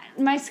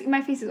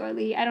my face is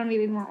oily. I don't need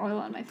any more oil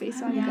on my face,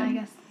 so I'm Yeah, good. I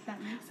guess that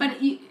makes sense.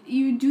 But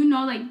you do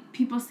know, like,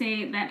 people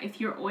say that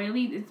if you're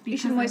oily, it's because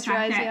should of the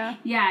fact moisturize, that,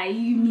 yeah,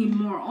 you need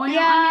more oil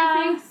Yeah.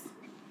 on your face.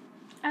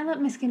 I let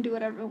my skin do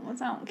whatever it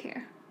wants. I don't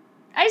care.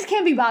 I just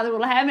can't be bothered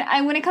with it.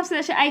 I when it comes to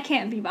that shit, I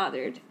can't be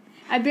bothered.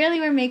 I barely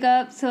wear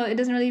makeup, so it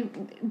doesn't really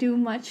do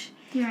much.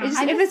 Yeah. It's just,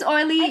 I if just- it's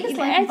oily, I just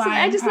like I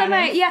buying just let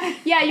my products.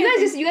 yeah.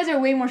 You guys are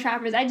way more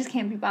shoppers. I just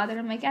can't be bothered.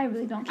 I'm like, I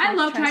really don't. I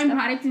love try trying stuff.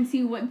 products and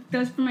see what it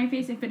does for my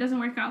face. If it doesn't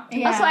work out,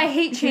 Yeah. Also, I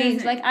hate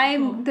change. Change. Like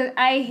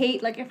I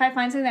hate like if I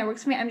find something that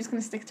works for me, I'm just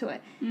gonna stick to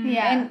it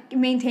Yeah. and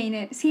maintain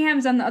it.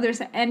 Siam's on the other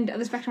end of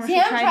the spectrum. where she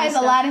Sam tries tries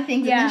this a lot of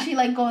things, Yeah. and then she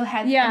like goes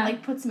ahead Yeah. and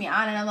like puts me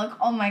on, and I'm like,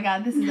 oh my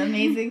god, this is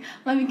amazing.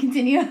 Let me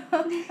continue.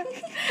 But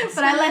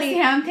I let funny.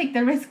 Sam take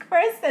the risk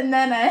first, and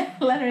then I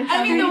let her.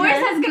 I mean, the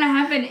worst that's gonna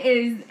happen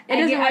is I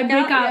doesn't get a work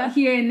breakout out, yeah.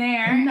 here and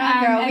there,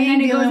 Nah, girl, we and ain't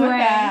then it goes dealing with away.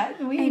 that.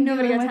 We ain't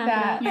nobody dealing got with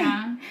time for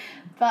that.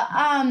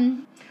 Yeah.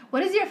 But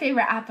what is your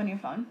favorite app on your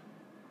phone?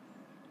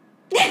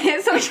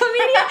 Social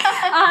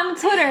media,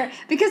 Twitter,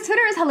 because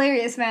Twitter is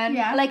hilarious, man.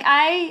 Yeah. Like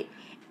I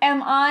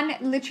am on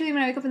literally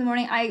when I wake up in the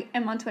morning, I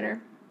am on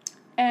Twitter,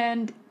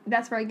 and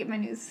that's where I get my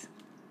news.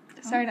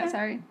 Sorry, not Okay.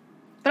 sorry,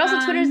 but also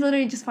Twitter is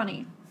literally just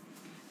funny.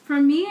 For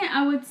me,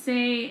 I would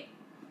say,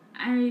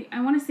 I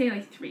want to say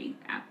like 3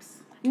 apps.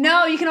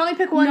 No, you can only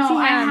pick one. No,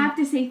 I Siham. have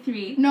to say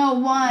 3. No,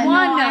 one. One. No,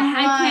 no,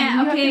 I can't. You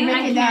have to Okay, break I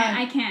it can't. down.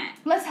 I can't.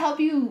 Let's help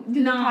you do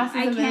No, the process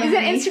I of can't. Is it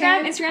elimination. Instagram?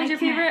 Instagram's I your can't.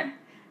 favorite?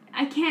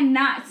 I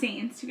cannot say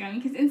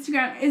Instagram because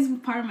Instagram is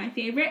part of my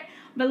favorite.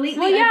 But lately,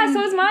 Well, yeah, I've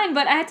been- so is mine,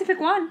 but I had to pick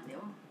one.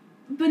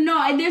 But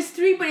no, there's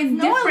 3, but it's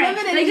No one different.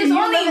 limited Like you. there's You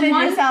only limited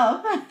one.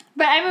 yourself.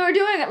 But I mean, we're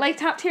doing like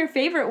top tier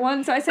favorite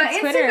one, so I said But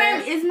Twitter.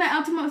 Instagram is my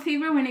ultimate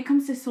favorite when it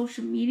comes to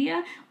social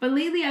media. But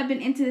lately, I've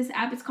been into this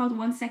app. It's called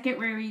 1 Second,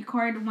 where you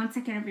record 1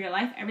 second of your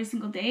life every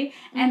single day.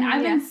 And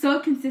I've been so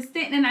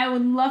consistent, and I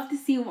would love to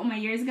see what my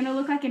year is gonna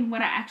look like and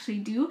what I actually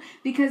do,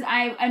 because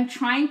I'm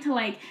trying to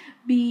like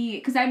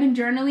because I've been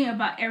journaling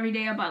about every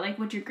day about like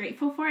what you're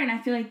grateful for, and I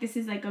feel like this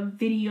is like a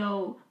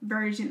video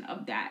version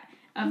of that.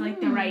 Of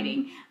like the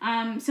writing.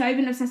 So I've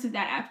been obsessed with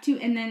that app too.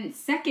 And then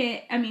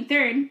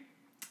third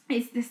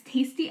is this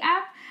Tasty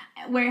app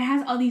where it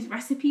has all these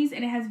recipes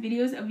and it has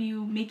videos of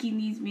you making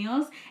these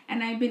meals.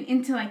 And I've been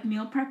into like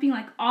meal prepping.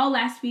 Like all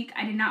last week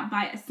I did not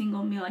buy a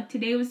single meal. Like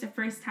today was the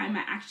first time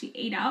I actually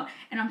ate out,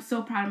 and I'm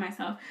so proud of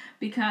myself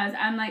because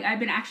I've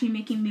been actually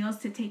making meals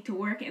to take to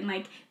work and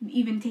like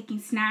even taking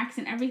snacks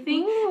and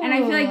everything. Ooh. And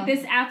I feel like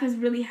this app has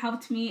really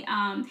helped me.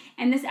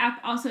 And this app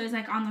also is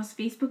like on those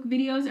Facebook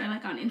videos or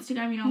like on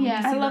Instagram, you know, when Yeah,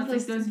 you see I love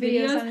those those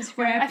videos videos on Instagram.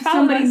 where I follow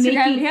somebody the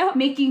Instagram, yeah.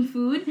 making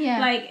food. Yeah.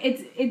 Like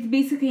it's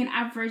basically an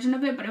app version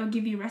of it, but it will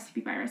give you recipe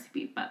by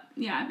recipe. But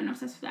yeah, I've been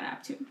obsessed with that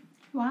app too.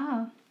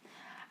 Wow.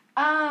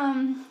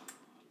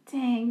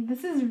 Dang,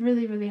 this is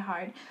really, really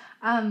hard.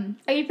 Are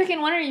you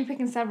picking one or are you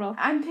picking several?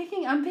 I'm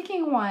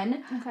picking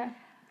one. Okay.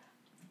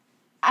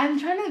 I'm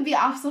trying to be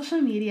off social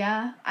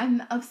media.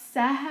 I'm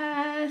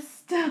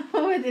obsessed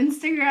with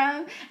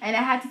Instagram, and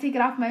I had to take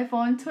it off my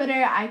phone.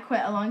 Twitter, I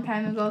quit a long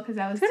time ago because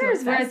I was Twitter too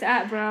is where obsessed. it's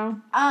at, bro.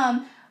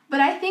 But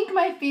I think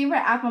my favorite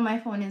app on my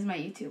phone is my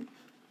YouTube.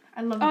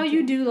 I love YouTube. Oh,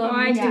 you do love Oh,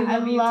 I YouTube. do Yeah, I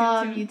love YouTube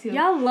love too. YouTube.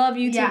 Y'all love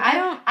YouTube.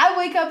 Yeah, I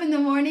wake up in the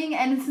morning,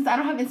 and since I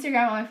don't have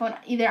Instagram on my phone,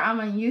 either I'm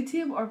on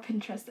YouTube or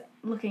Pinterest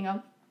looking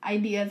up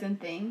ideas and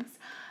things.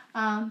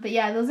 But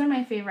yeah, those are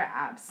my favorite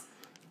apps.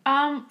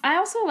 I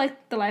also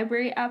like the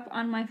library app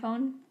on my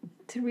phone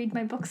to read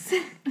my books. I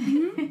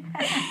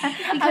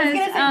was gonna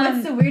say,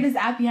 what's the weirdest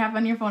app you have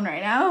on your phone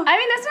right now? I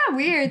mean, that's not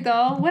weird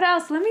though. What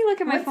else? Let me look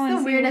at my What's phone. the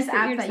and see weirdest what's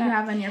app that you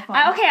have on your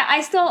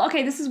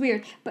phone? This is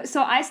weird. But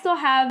so I still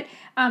have,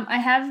 I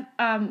have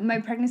my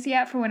pregnancy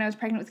app for when I was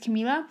pregnant with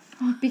Camila.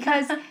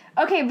 Because,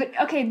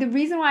 the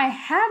reason why I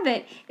have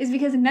it is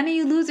because none of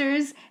you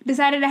losers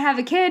decided to have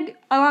a kid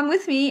along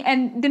with me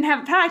and didn't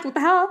have it packed. What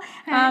the hell?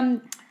 Okay.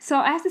 So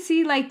I have to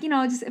see, like, you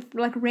know, just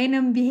like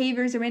random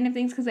behaviors or random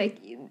things because, like,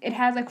 it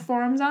has, like,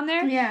 forums on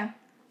there. Yeah.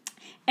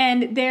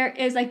 And there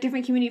is, like,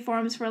 different community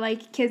forums for,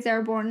 like, kids that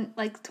are born,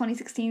 like, fall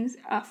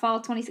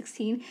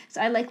 2016. So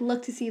I, like,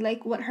 look to see,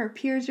 like, what her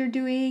peers are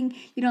doing,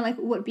 you know, like,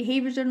 what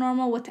behaviors are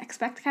normal, what to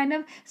expect, kind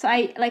of. So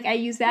I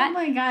use that. Oh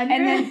my god.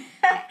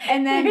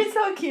 And then You're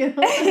so cute.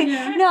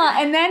 No,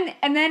 and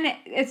then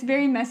it's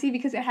very messy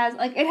because it has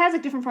like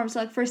different forms, so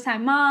like first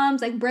time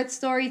moms, like birth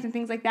stories and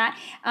things like that.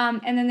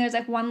 And then there's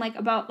like one like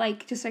about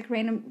like just like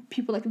random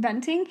people like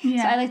venting.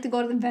 Yeah. So I like to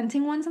go to the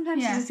venting one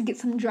sometimes Yeah. just to get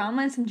some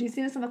drama and some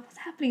juiciness. I'm like, what's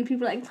happening? And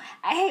people are like,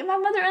 I hate my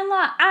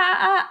mother-in-law.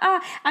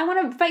 I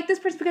want to fight this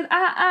person because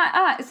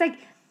It's like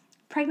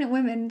pregnant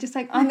women just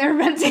like on their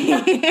venting.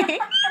 You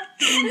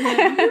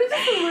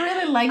just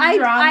really like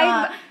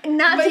drama.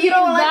 Not but to you be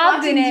don't like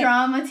involved in watching it.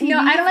 drama TV. No,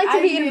 I don't like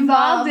to be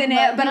involved in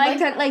it, but I like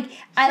to like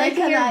I like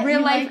to hear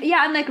real life.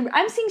 Yeah,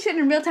 I'm seeing shit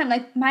in real time.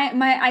 Like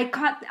I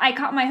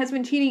caught my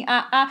husband cheating.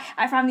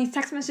 I found these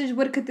text messages.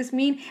 What could this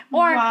mean?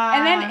 Or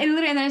and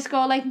then I just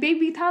go like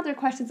baby toddler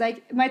questions.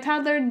 Like my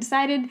toddler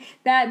decided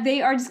that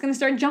they are just gonna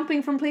start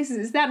jumping from places.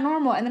 Is that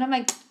normal? And then I'm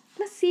like,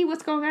 let's see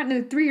what's going on in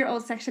the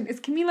 3-year-old section. Is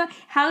Camila,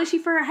 how is she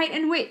for her height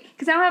and weight?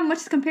 Because I don't have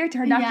much to compare to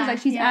her. Doctor's like,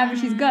 she's average,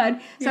 she's good.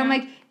 So I'm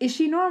like, is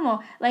she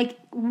normal? Like,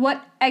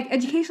 what, like,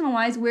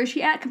 educational-wise, where's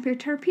she at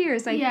compared to her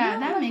peers? Like, yeah, you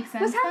know, that makes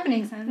sense. What's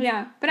happening? That makes sense.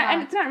 Yeah, but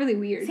and it's not really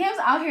weird. Sam's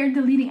out here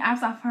deleting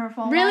apps off her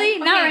phone. Really?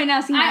 Like, Not right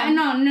now, see how.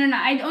 No.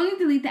 I only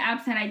delete the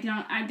apps that I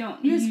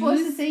don't You're use.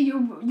 supposed to say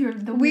you're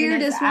the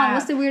Weirdest one. app.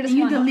 What's the weirdest and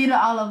you one? deleted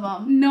all of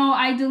them. No,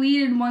 I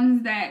deleted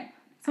ones that.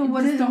 So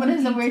what is the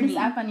appeal to weirdest me.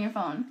 app on your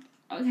phone?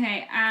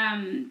 Okay,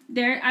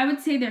 I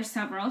would say there's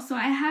several. So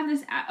I have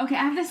this app. Okay, I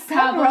have this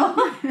Several?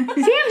 tablet. Sam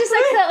just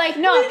likes to, like,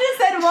 no. You just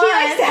said one.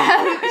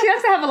 She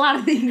likes to have a lot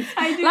of things.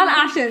 I do. A lot of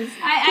options.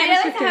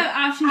 I like to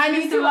have options. On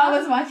first of YouTube, all. I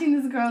was watching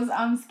this girl's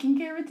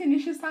skincare routine,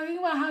 and she was talking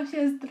about how she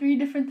has 3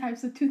 different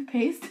types of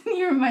toothpaste.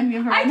 You remind me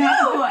of her. I now.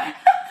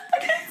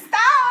 do.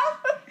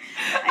 Stop.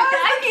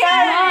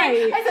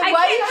 I said, I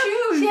why can't do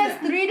you choose. She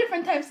has 3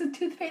 different types of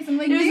toothpaste. I'm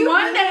like, There's do you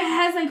one really? that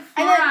has like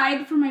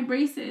fluoride for my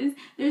braces.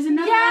 There's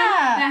another one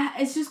that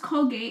it's just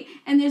Colgate,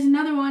 and there's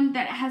another one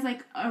that has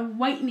like a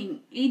whitening,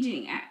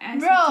 aging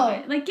aspect to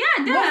it. Like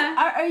yeah, duh.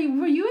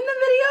 Were you in the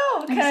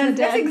video? Because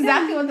that's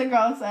exactly what the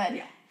girl said.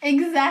 Yeah.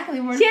 Exactly.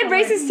 She had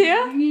braces too?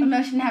 Oh,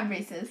 no, she didn't have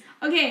braces.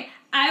 Okay,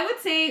 I would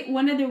say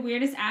one of the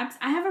weirdest apps.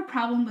 I have a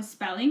problem with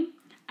spelling.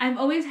 I've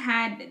always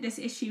had this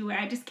issue where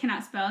I just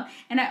cannot spell,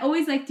 and I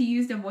always like to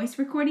use the voice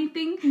recording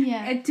thing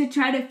to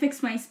try to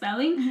fix my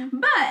spelling.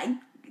 But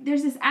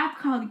there's this app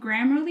called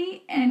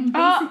Grammarly, and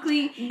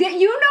basically...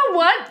 you know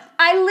what?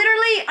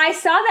 I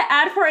saw the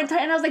ad for it,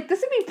 and I was like,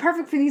 this would be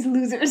perfect for these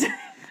losers.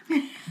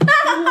 I'm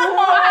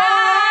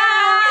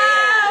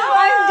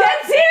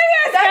dead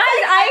serious,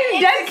 guys.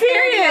 I'm dead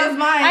serious.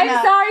 I'm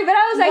sorry, but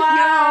I was like,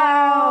 yo.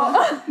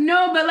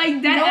 No, but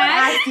like that no one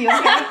asked you,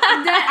 okay?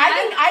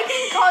 I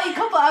can call you a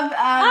couple of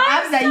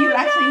apps that you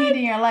actually need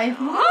in your life.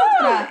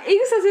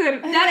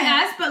 That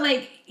app, but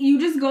like you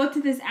just go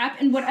to this app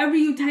and whatever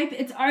you type,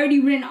 it's already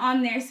written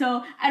on there.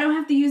 So I don't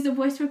have to use the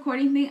voice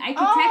recording thing. I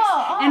can text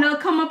and it'll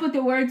come up with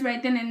the words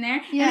right then and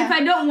there. Yeah. And if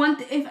I don't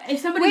want, if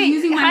somebody's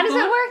using my phone. How does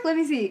it work? Let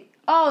me see.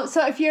 Oh,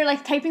 so if you're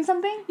like typing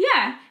something?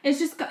 Yeah,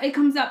 it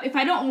comes up. If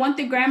I don't want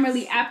the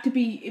Grammarly app to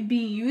be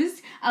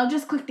used, I'll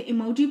just click the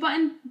emoji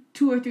button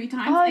 2 or 3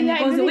 times and it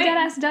goes away.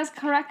 Does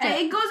correct it.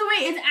 It goes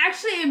away. It's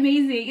actually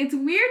amazing. It's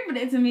weird, but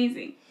it's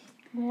amazing.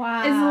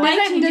 Wow.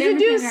 Does it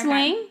do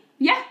slang?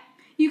 Yeah.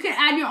 You can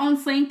add your own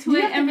slang to it. Do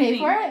you have to pay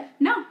for it?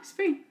 No, it's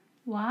free.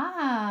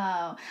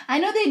 Wow. I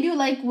know they do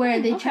like where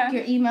they check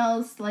your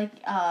emails like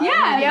I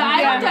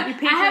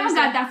haven't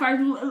got that far.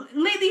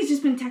 Lately it's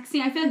just been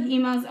texting. I feel like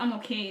emails I'm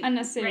okay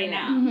unnecessary right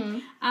now.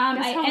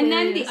 And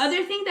then the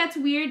other thing that's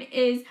weird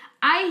is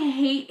I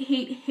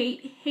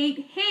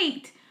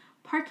hate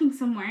parking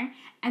somewhere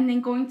and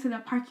then going to the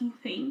parking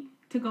thing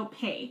to go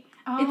pay.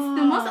 It's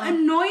the most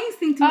annoying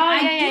thing to me.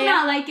 I do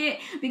not like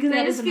it because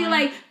I just feel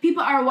like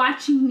people are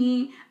watching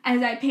me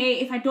as I pay.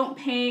 If I don't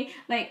pay,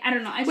 like, I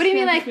don't know. What do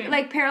you mean,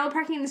 like parallel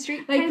parking in the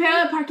street? Like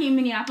parallel parking in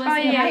Minneapolis. Oh,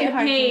 yeah, you have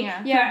to pay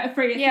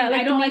for your thing.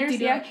 Like I don't like to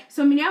do it. it.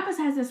 So Minneapolis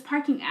has this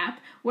parking app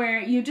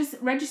where you just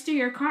register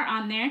your car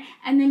on there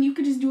and then you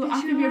could just do it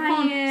off of your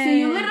phone. So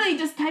you literally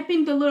just type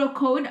in the little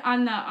code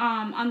on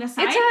the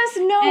side. It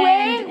says no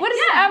way. What is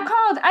this app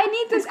called? I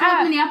need this app. It's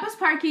called Minneapolis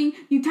Parking.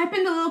 You type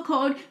in the little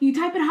code. You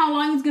type in how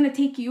long it's gonna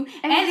take you,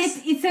 and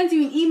it sends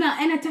you an email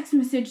and a text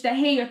message that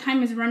hey, your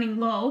time is running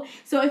low.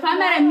 So if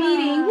I'm at a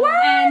meeting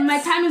and my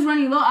time is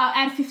running low, I'll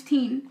add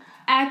 15.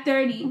 At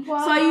 30.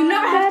 Wow. So you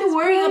never have to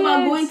worry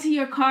about going to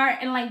your car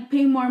and like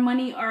paying more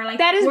money or like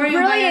that is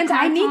brilliant.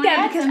 I need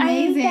that because amazing.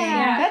 I need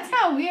that. That's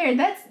not weird.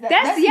 That's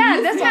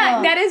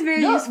that is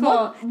very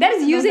useful. That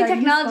is using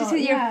technology to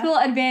your full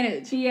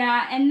advantage.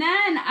 Yeah, and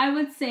then I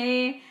would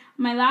say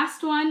my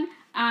last one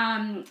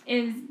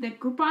is the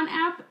Groupon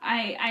app.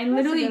 I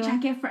literally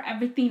check it for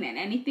everything and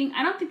anything.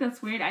 I don't think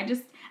that's weird. I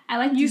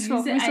like to use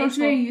it. It's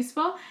very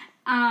useful.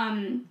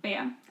 But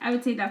yeah, I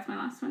would say that's my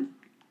last one.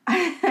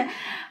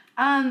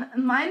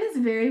 Mine is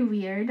very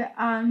weird.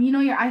 You know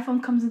your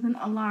iPhone comes with an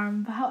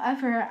alarm, but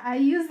however, I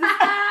use this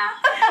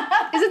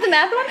Is it the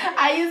math one?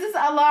 I use this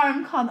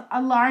alarm called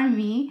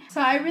Alarmy.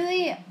 So I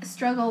really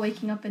struggle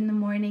waking up in the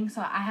morning,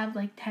 so I have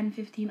like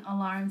 10-15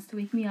 alarms to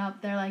wake me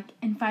up. They're like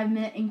in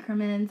 5-minute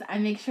increments. I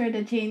make sure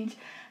to change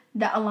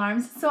the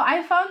alarms. So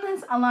I found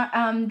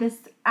this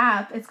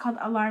app, it's called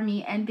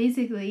Alarmy, and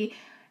basically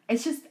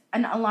it's just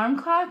an alarm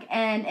clock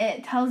and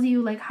it tells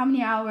you like how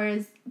many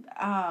hours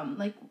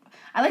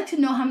I like to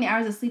know how many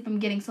hours of sleep I'm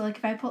getting. So, like,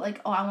 if I put,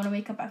 like, I want to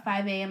wake up at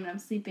 5 a.m. and I'm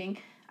sleeping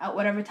at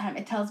whatever time,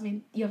 it tells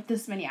me you have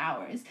this many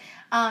hours.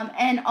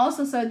 And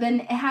also, so then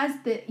it has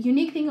the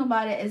unique thing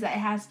about it is that it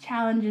has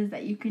challenges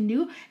that you can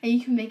do and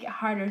you can make it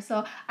harder.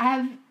 So, I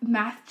have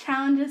math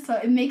challenges, so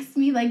it makes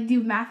me, like,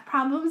 do math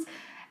problems.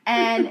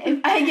 And if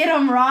I get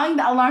them wrong,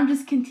 the alarm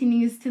just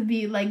continues to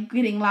be, like,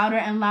 getting louder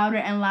and louder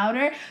and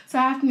louder. So,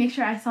 I have to make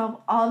sure I solve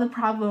all the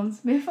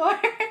problems before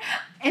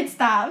it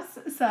stops.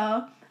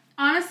 So...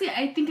 Honestly,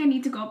 I think I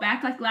need to go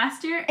back. Like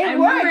last year, I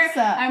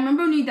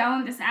remember when you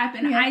downloaded this app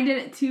and I did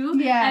it too.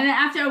 Yeah. And then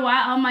after a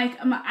while,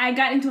 I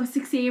got into a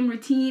 6 a.m.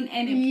 routine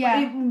and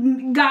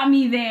it got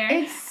me there.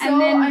 It's so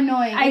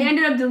annoying. I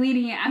ended up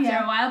deleting it after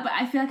a while, but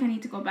I feel like I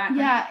need to go back.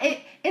 Yeah,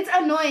 it's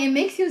annoying. It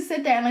makes you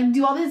sit there and like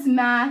do all this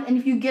math, and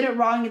if you get it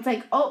wrong, it's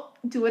like,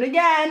 do it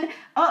again.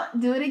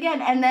 Do it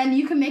again. And then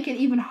you can make it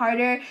even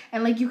harder,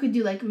 and like you could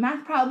do like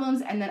math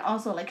problems, and then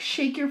also like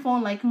shake your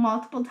phone like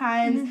multiple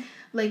times. Mm-hmm.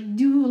 Like,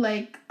 do,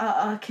 like,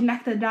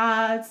 connect the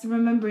dots,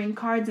 remembering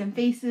cards and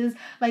faces.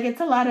 Like, it's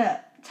a lot of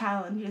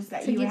challenges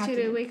that you have to get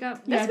you to wake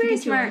up. That's very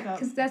smart,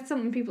 because that's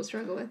something people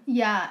struggle with.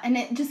 Yeah, and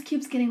it just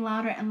keeps getting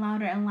louder and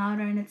louder and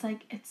louder, and it's,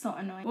 like, it's so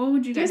annoying. What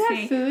would you guys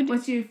say? Food?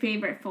 What's your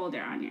favorite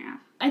folder on your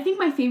app? I think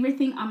my favorite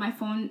thing on my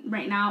phone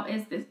right now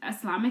is this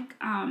Islamic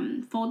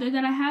folder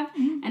that I have.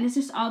 Mm-hmm. And it's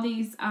just all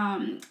these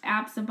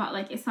apps about,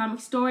 like, Islamic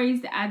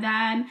stories, the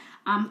Adhan,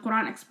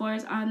 Quran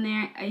Explorers on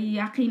there,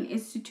 Yaqeen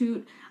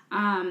Institute.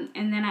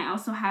 And then I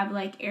also have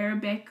like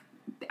Arabic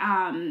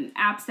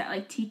apps that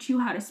like teach you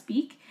how to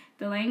speak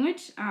the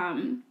language.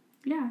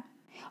 Yeah.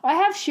 I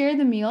have Share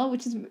the Meal,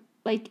 which is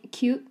like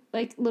cute,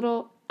 like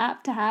little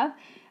app to have.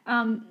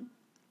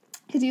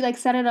 Because you like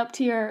set it up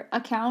to your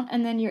account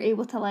and then you're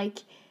able to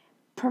like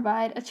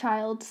provide a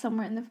child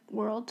somewhere in the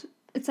world.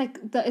 It's like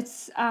the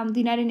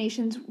United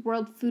Nations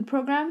World Food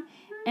Program.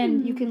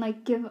 and you can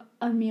like give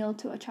a meal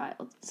to a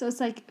child. So it's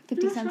like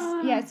 50 cents.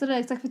 Yeah, it's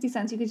literally it's like 50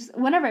 cents. You could just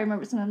whenever I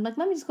remember something, I'm like,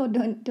 let me just go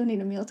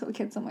donate a meal to a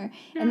kid somewhere,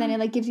 and then it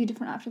like gives you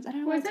different options. I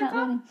don't know why it's not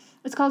loading.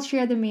 It's called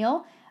Share the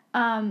Meal.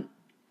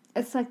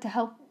 It's like to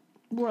help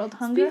world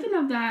hunger. Speaking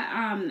of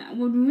that,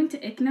 when we went to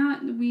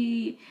ICNA,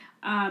 we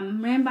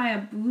ran by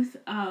a booth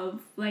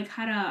of like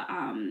how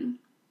to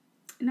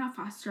not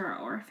foster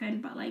an orphan,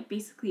 but like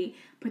basically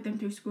put them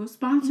through school,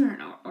 sponsor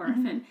an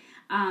orphan,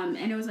 and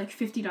it was like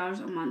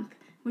 $50 a month,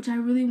 which I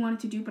really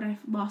wanted to do, but I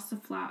lost the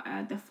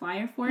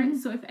flyer for it.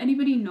 So if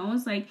anybody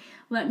knows, like,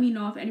 let me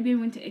know. If anybody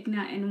went to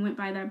ICNA and went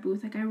by that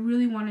booth, like, I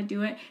really want to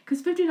do it,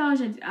 because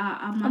 $50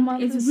 a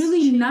month is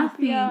really cheap,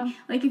 nothing. Yeah.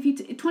 Like, if you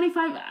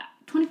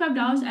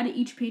 $25 out of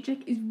each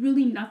paycheck is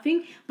really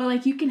nothing, but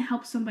like you can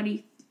help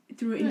somebody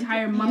through an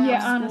entire month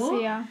of school.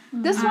 Honestly, yeah.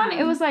 This one,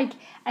 it was like,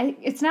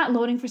 it's not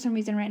loading for some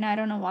reason right now. I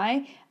don't know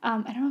why. I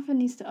don't know if it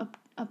needs to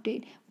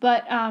update.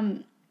 But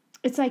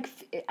it's like,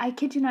 I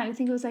kid you not, I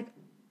think it was like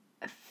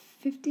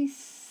 50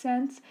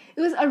 cents.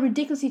 It was a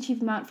ridiculously cheap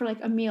amount for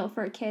like a meal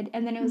for a kid.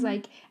 And then it was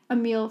like a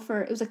meal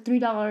for, it was like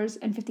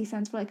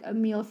 $3.50 for like a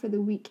meal for the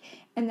week.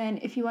 And then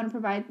if you want to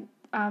provide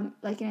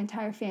like an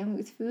entire family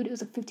with food, it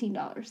was like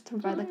 $15 to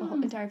provide like a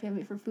whole entire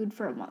family for food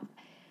for a month.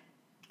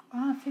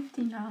 Wow,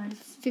 $15.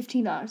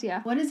 $15,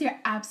 yeah. What is your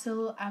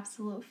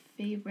absolute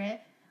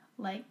favorite,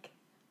 like,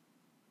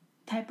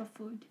 type of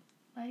food?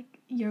 Like,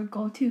 your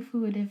go-to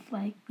food if,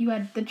 like, you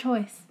had the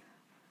choice.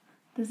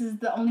 This is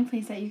the only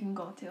place that you can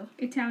go to.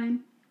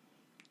 Italian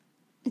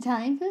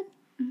food?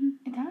 Mm-hmm.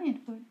 Italian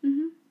food.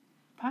 Mm-hmm.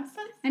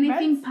 Pasta?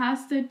 Anything breads?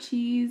 pasta,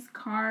 cheese,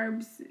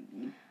 carbs.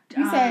 You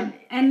said...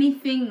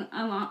 anything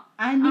around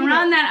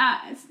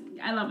that,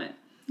 I love it.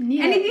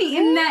 Anything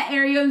in that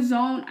area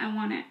zone, I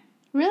want it.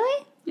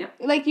 Really?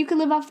 Yep. Like, you could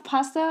live off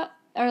pasta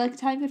or, like,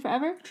 Italian food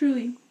forever?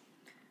 Truly.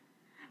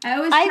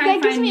 That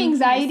gives me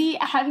anxiety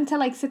having to,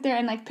 like, sit there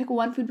and, like, pick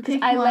one food because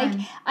you know how I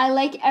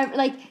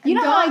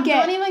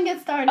get. Don't even get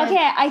started.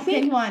 Okay, I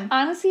think, pick one.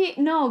 Honestly,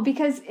 no,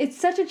 because it's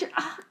such a,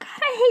 oh,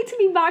 God, I hate to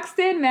be boxed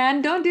in,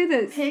 man. Don't do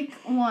this. Pick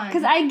one.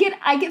 Because I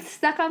get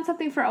stuck on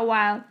something for a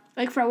while.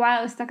 Like, for a while,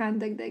 I was stuck on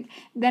Dig Dig.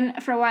 Then,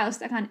 for a while, I was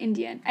stuck on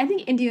Indian. I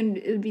think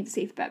Indian would be the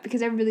safe bet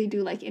because I really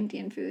do like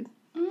Indian food.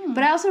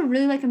 But I also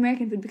really like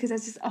American food because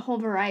that's just a whole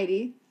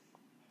variety.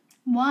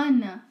 One.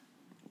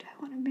 Do I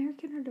want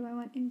American or do I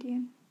want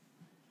Indian?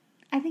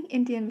 I think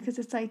Indian because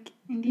it's like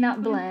Indian not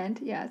food? bland.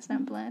 Yeah, it's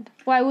not bland.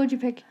 Why would you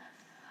pick?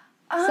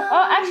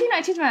 Actually, no,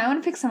 I changed my mind. I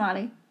want to pick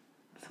Somali.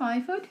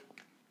 Somali food?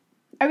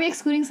 Are we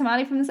excluding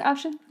Somali from this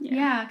option?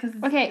 Yeah, because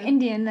okay,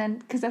 Indian then,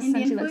 because that's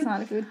Indian essentially food? like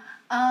Somali food.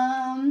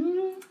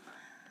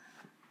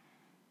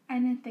 I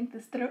didn't think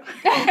this through.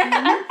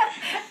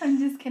 I'm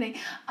just kidding.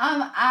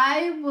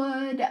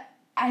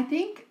 I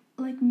think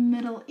like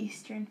Middle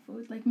Eastern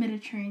food, like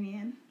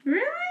Mediterranean.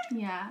 Really?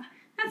 Yeah.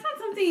 That's not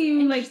something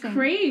you like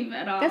crave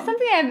at all. That's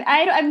something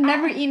I've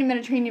never eaten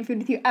Mediterranean food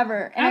with you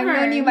ever, and I've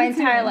known you my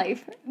entire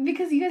life.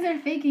 Because you guys are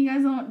fake and you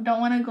guys don't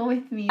want to go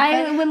with me.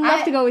 I would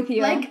love to go with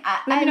you. Like,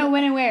 let me know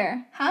when and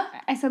where. Huh?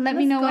 I said let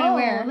me know when and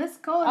where. Let's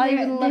go.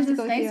 There's this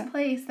nice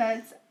place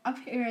that's up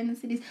here in the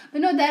cities.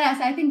 But no,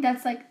 I think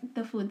that's like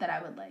the food that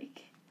I would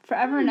like.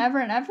 Forever and ever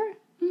and ever?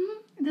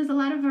 Mm-hmm. There's a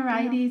lot of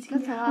varieties. Yeah,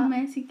 you can get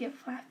hummus, you can get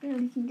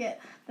flatbread, you can get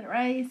the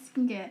rice, you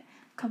can get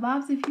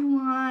kebabs if you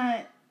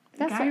want.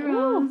 That's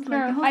gyros,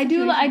 I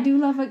do love like I do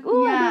love a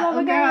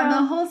gyro.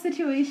 The whole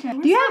situation.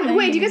 Do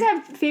you guys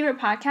have favorite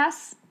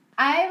podcasts?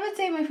 I would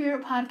say my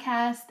favorite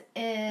podcast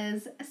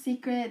is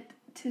Secret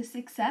to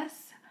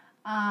Success.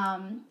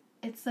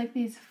 It's like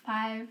these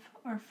 5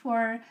 or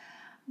 4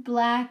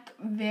 Black,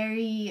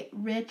 very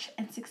rich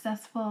and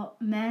successful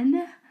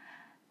men.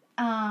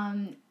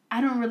 I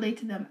don't relate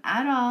to them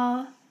at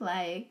all.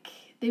 Like,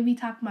 they be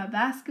talking about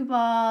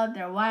basketball,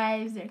 their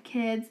wives, their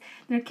kids.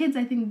 Their kids,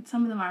 I think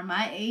some of them are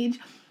my age.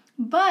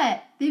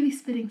 But they be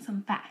spitting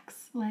some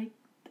facts. Like,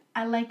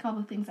 I like all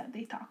the things that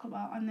they talk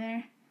about on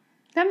there.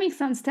 That makes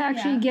sense to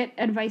actually get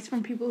advice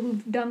from people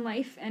who've done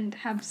life and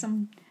have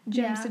some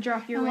gems to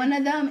drop your way. One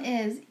of them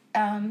is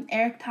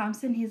Eric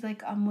Thompson. He's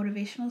like a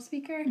motivational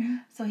speaker. Mm-hmm.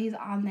 So he's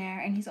on there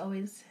and he's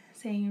always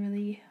saying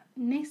really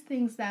nice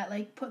things that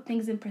like put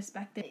things in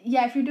perspective.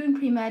 Yeah, if you're doing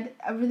pre-med,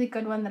 a really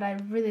good one that I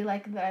really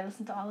like that I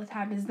listen to all the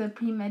time is the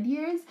pre-med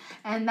years,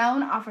 and that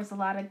one offers a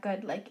lot of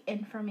good like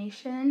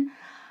information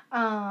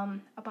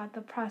about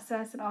the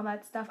process and all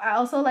that stuff. I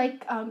also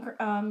like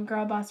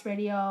Girl Boss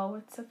Radio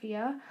with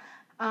Sophia.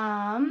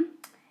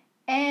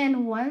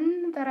 And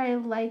one that I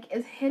like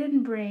is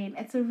Hidden Brain.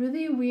 It's a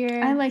really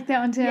weird... I like that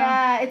one too.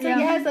 Yeah, it's like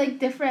it has like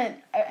different...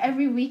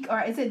 Every week, or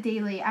is it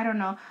daily? I don't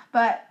know.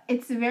 But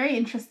it's very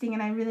interesting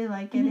and I really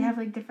like it. Mm-hmm. They have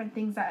like different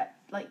things that...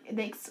 Like,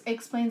 they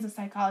explains the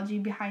psychology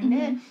behind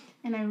it.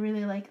 And I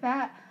really like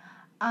that.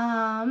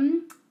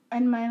 And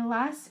my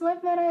last one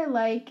that I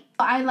like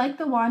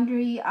The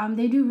Wandery.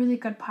 They do really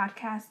good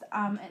podcasts.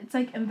 It's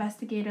like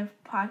investigative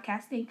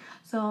podcasting.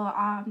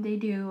 So they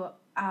do...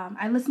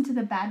 I listened to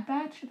The Bad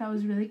Batch. That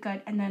was really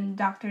good. And then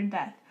Dr.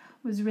 Death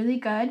was really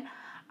good.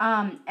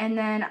 And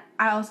then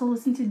I also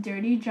listened to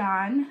Dirty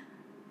John.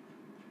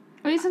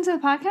 Oh, you listen to the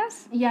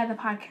podcast? Yeah, the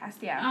podcast.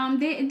 Yeah.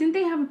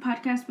 They have a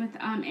podcast with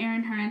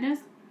Aaron Hernandez.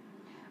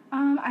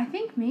 I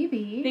think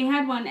maybe They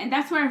had one, and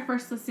that's where I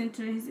first listened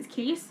to his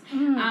case.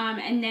 Mm.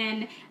 And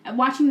then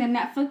watching the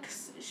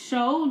Netflix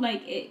show,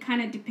 like, it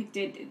kind of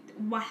depicted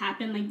what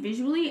happened, like,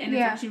 visually, and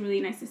it's actually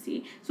really nice to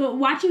see. So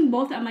watching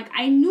both, I'm like,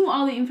 I knew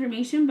all the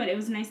information, but it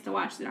was nice to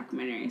watch the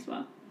documentary as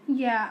well.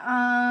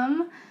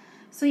 Yeah.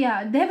 So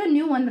yeah, they have a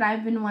new one that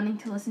I've been wanting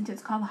to listen to.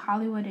 It's called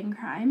Hollywood in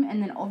Crime,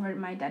 and then Over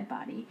My Dead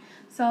Body.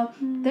 So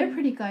they're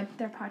pretty good.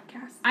 Their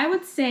podcasts. I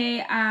would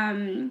say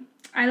I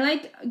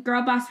like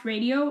Girl Boss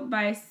Radio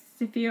by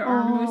Sophia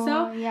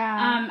Amoruso.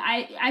 Yeah.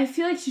 I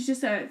feel like she's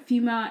just a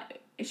female.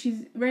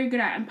 She's very good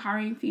at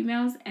empowering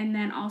females, and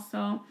then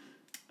also,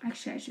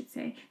 actually, I should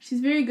say she's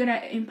very good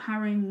at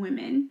empowering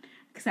women,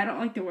 because I don't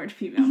like the word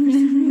female for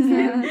some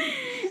reason.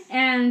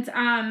 And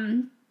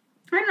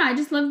I don't know, I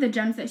just love the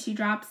gems that she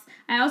drops.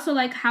 I also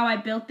like How I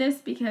Built This,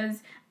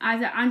 because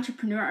as an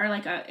entrepreneur, or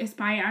like a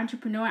aspiring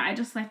entrepreneur, I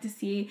just like to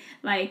see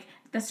like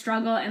the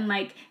struggle and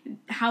like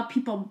how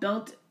people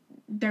built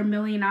their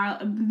million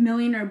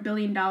or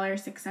billion dollar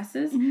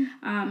successes.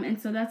 And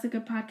so that's a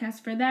good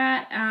podcast for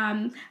that.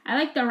 I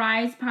like the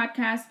Rise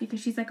podcast because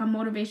she's like a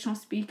motivational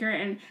speaker,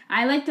 and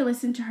I like to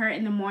listen to her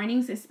in the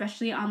mornings,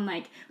 especially on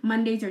like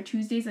Mondays or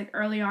Tuesdays, like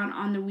early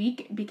on the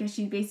week, because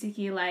she's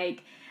basically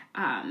like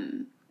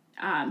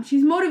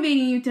she's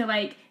motivating you to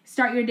like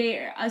start your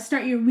day,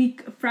 start your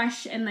week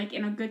fresh and like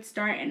in a good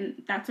start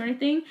and that sort of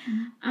thing.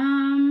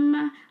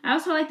 I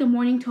also like the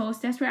Morning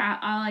Toast. That's where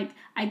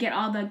I get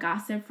all the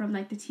gossip from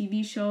like the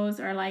TV shows,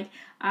 or like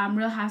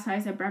Real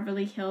Housewives of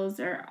Beverly Hills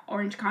or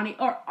Orange County,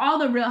 or all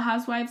the Real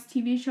Housewives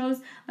TV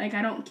shows. Like,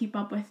 I don't keep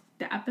up with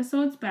the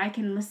episodes, but I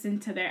can listen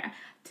to their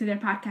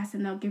podcast,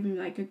 and they'll give me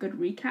like a good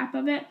recap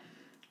of it.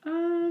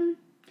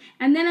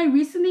 And then I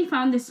recently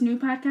found this new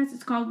podcast.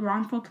 It's called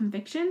Wrongful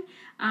Conviction,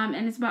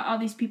 and it's about all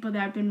these people that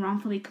have been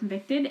wrongfully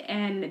convicted,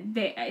 and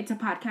it's a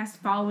podcast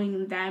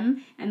following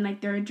them and like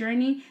their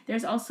journey.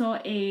 There's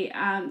also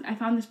I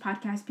found this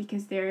podcast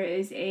because there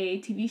is a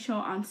TV show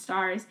on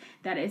Starz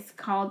that is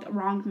called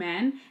Wrong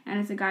Man, and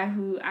it's a guy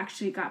who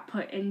actually got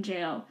put in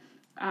jail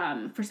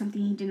for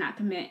something he did not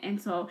commit, and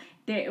so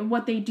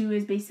what they do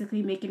is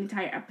basically make an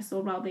entire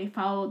episode while they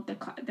follow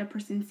the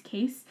person's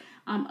case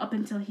up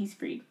until he's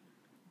freed.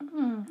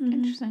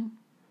 Interesting.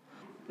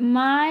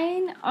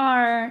 Mine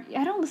are,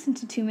 I don't listen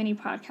to too many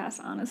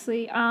podcasts,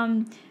 honestly.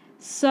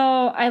 So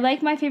I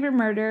like My Favorite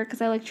Murder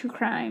because I like true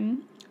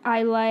crime.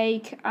 I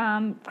like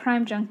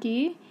Crime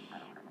Junkie,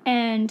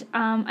 and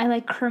I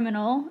like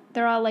Criminal.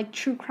 They're all like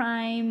true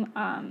crime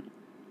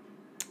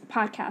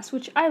podcasts,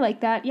 which I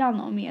like that. Y'all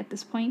know me at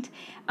this point.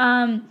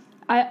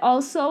 I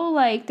also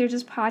like, there's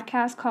this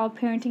podcast called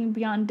Parenting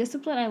Beyond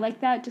Discipline. I like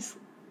that, just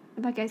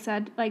like I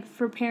said, like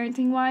for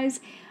parenting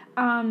wise.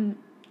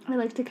 I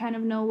like to kind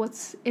of know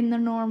what's in the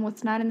norm,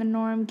 what's not in the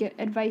norm, get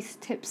advice,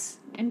 tips,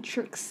 and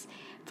tricks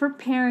for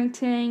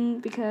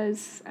parenting,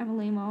 because I'm a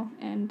lame-o,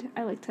 and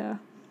I like to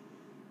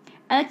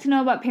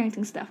know about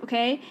parenting stuff,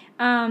 okay?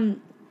 I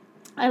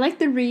like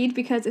The Read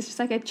because it's just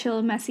like a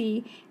chill,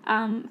 messy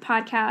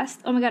podcast.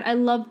 Oh my god, I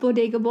love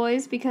Bodega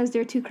Boys because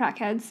they're two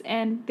crackheads,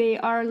 and they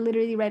are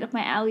literally right up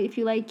my alley. If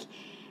you like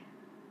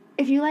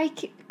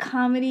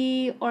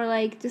comedy, or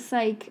like just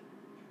like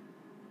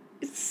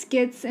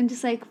skits and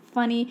just like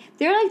funny,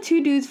 they're like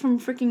two dudes from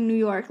freaking New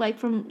York, like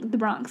from the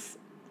Bronx.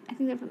 I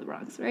think they're from the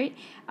Bronx, right?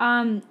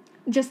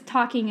 Just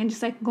talking and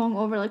just like going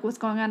over like what's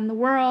going on in the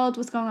world,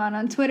 what's going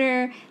on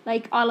Twitter,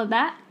 like all of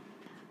that.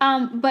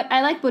 But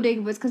I like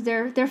Bodega Boys because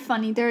they're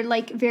funny. They're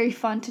like very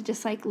fun to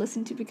just like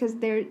listen to because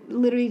they're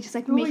literally just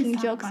like making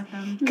jokes.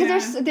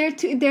 Because they're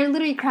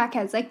literally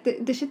crackheads. Like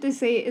the shit they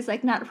say is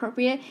like not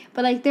appropriate,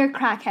 but like they're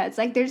crackheads.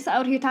 Like they're just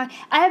out here talking.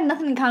 I have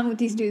nothing in common with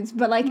these dudes,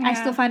 but like I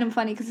still find them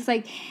funny because it's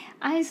like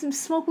I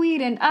smoke weed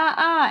and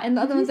and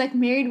the other one's like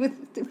married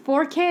with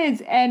 4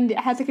 kids and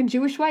has like a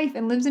Jewish wife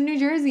and lives in New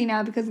Jersey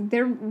now because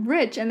they're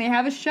rich and they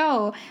have a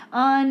show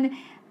on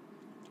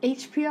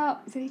HBO.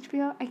 Is it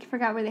HBO? I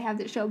forgot where they have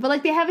their show. But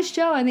like they have a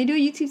show and they do a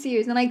YouTube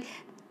series, and like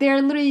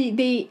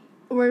they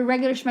were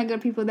regular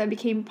schmegular people that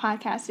became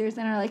podcasters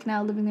and are like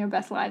now living their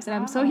best lives, and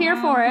I'm so here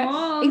for it.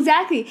 Cool.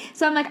 Exactly.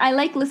 So I'm like, I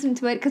like listening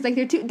to it because like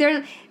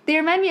they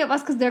remind me of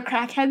us because they're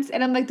crackheads,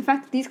 and I'm like, the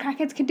fact that these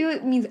crackheads can do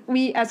it means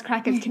we as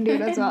crackheads can do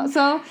it as well.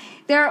 So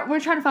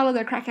we're trying to follow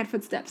their crackhead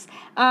footsteps.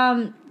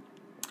 I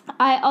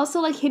also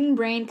like Hidden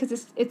Brain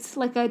because it's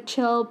like a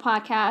chill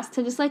podcast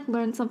to just like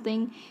learn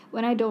something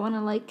when I don't want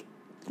to like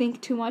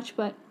think too much,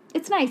 but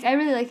it's nice. I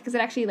really like it because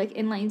it actually like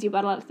enlightens you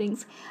about a lot of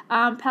things.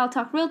 Pal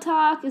Talk Real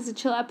Talk is a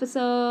chill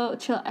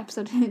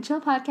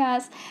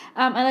podcast.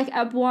 I like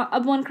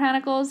Abwan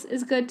Chronicles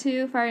is good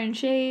too. Fire and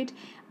Shade.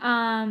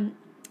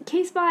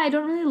 Case By I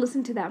don't really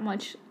listen to that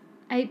much.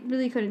 I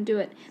really couldn't do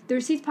it. The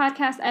Receipts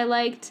podcast I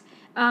liked.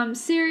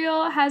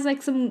 Serial has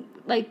like some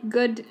like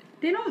good.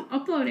 They don't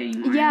upload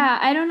anymore. Yeah,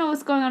 I don't know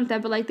what's going on with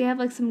that, but like they have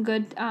like some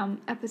good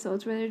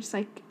episodes where they're just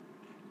like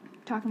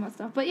talking about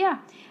stuff. But yeah,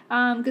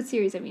 good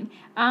series, I mean.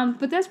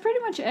 But that's pretty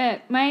much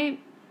it.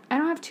 I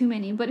don't have too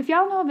many, but if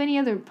y'all know of any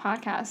other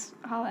podcasts,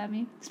 holla at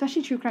me.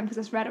 Especially true crime, because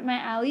that's right up my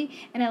alley,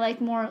 and I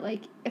like more,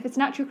 like, if it's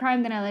not true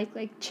crime, then I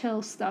like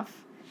chill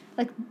stuff.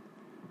 Like,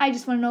 I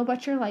just want to know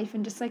about your life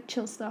and just, like,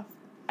 chill stuff.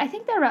 I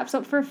think that wraps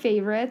up for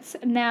favorites.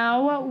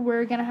 Now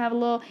we're going to have a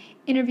little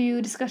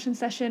interview discussion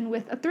session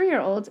with a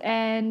 3-year-old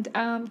and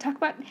talk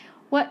about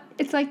what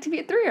it's like to be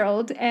a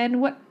 3-year-old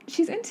and what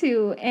she's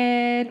into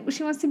and what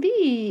she wants to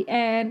be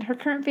and her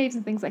current faves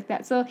and things like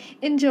that. So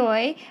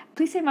enjoy.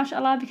 Please say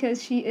mashallah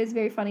because she is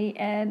very funny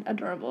and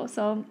adorable.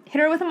 So hit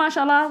her with a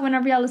mashallah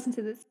whenever y'all listen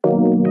to this.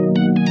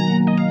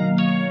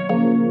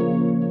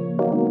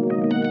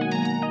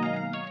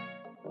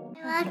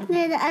 Welcome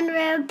to the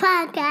Unwritten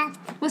Podcast.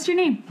 What's your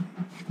name?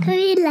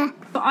 Karila.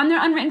 So on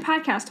their Unwritten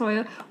Podcast,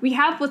 Toya, we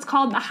have what's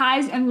called the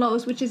highs and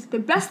lows, which is the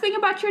best thing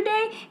about your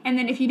day, and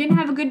then if you didn't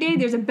have a good day,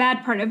 there's a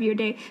bad part of your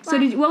day. So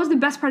what was the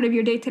best part of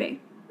your day today?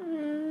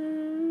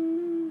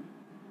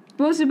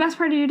 What was the best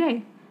part of your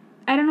day?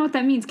 I don't know what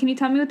that means. Can you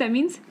tell me what that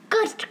means?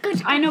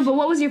 Good. I know, but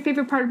what was your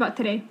favorite part about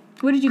today?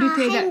 What did you do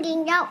today?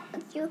 Hanging out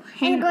with you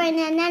and going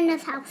to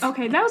Nana's house.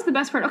 Okay, that was the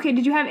best part. Okay,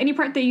 did you have any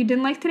part that you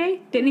didn't like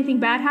today? Did anything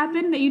bad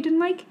happen that you didn't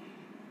like?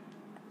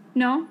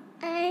 No?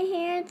 I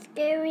heard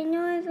scary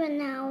noise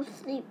when I was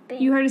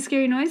sleeping. You heard a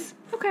scary noise?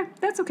 Okay,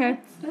 that's okay.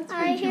 That's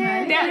I pretty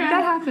heard- traumatic.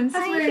 That happens.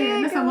 That's I weird.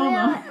 heard That's a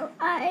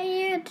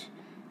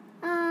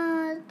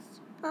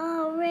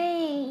Momo.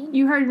 rain.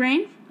 You heard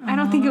rain? I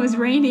don't think it was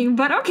raining,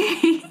 but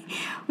okay.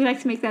 We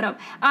like to make that up.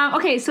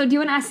 Okay, so do you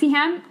want to ask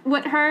Siham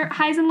what her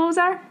highs and lows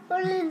are?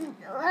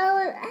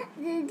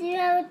 Did you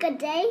have a good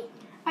day?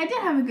 I did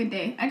have a good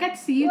day. I got to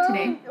see you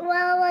today.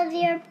 What was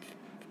your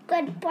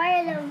good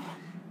part of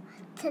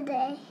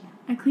today?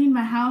 I cleaned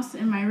my house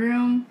and my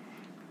room.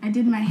 I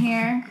did my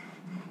hair.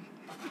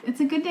 It's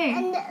a good day.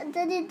 And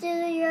did you do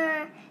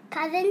your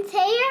cousin's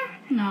hair?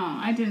 No,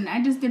 I didn't.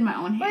 I just did my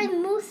own hair. Where's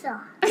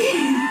Musa?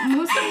 Musa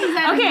was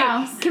at his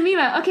house.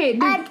 Camila, okay,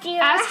 At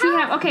your ask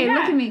Siham. Okay, Yeah.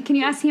 look at me. Can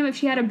you ask him if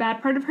she had a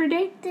bad part of her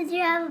day? Did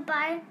you have a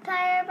bad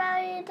part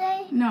about your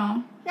day?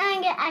 No. Now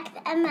I'm gonna ask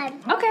Emma.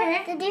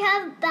 Okay. Did you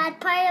have a bad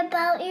part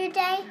about your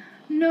day?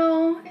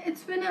 No,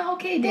 it's been an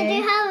okay Did day.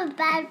 you have a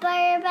bad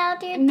part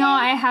about your day? No,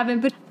 I haven't.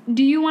 But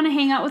do you want to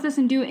hang out with us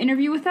and do an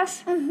interview with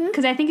us? Mhm.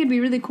 Because I think it'd be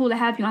really cool to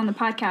have you on the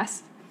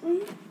podcast.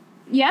 Mhm.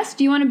 Yes?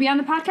 Do you want to be on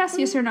the podcast?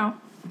 Yes or no?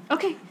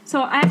 Okay.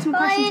 So I have some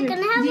Well, questions. you're here.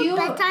 gonna have Do a you-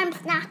 bedtime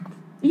snack.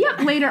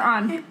 Yep, later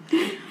on.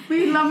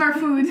 We love our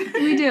food.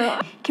 We do.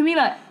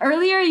 Camila,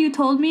 earlier you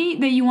told me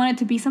that you wanted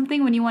to be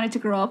something when you wanted to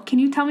grow up. Can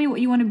you tell me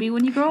what you want to be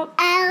when you grow up?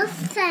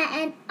 Elsa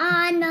and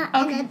Anna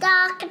Okay. and a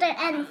doctor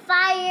and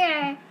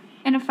fire.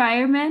 And a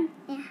fireman?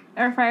 Yeah.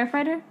 Or a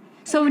firefighter?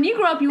 So when you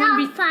grow up, you want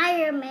Not to be...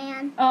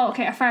 fireman. Oh,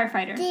 okay, a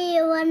firefighter. Do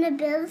you want to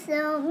build a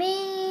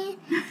snowman?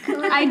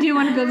 I do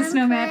want to build a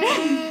snowman.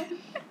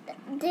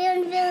 Do you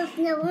want to build a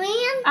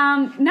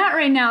snowman? Not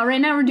right now. Right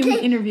now we're doing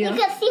an interview.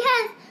 Because she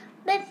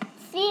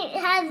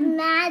has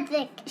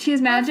magic. She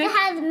has magic? Elsa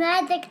has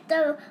magic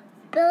to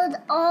build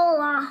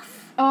Olaf.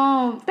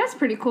 Oh, that's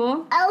pretty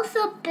cool.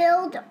 Elsa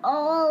build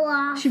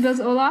Olaf She builds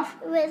Olaf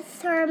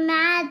with her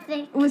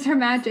magic. with her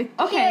magic.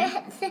 Okay.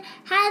 She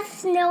has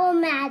snow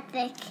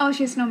magic. Oh,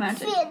 she has snow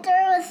magic. See,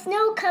 there was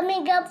snow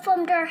coming up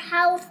from their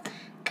house,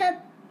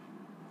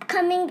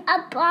 coming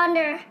up on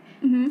her.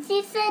 Mm-hmm.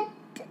 She said,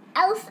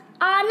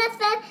 Anna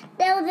said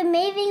that was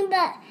amazing,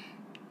 but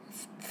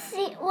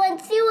when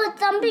she was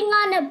jumping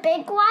on the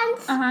big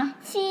ones, Uh-huh.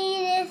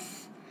 she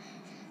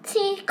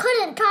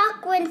couldn't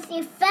talk when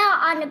she fell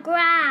on the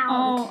ground.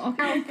 Oh,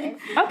 okay.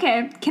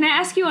 Okay, can I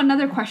ask you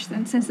another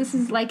question since this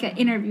is like an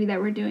interview that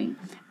we're doing?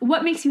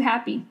 What makes you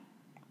happy?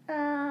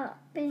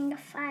 Being a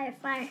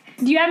firefighter.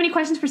 Do you have any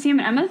questions for Sam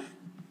and Emma?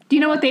 Do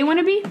you know what they want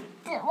to be?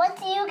 What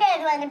do you guys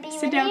want to be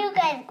Sit when down. you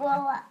guys grow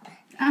up?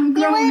 I'm You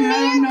growing. want to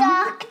I be don't a know.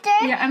 doctor?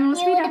 Yeah, Emma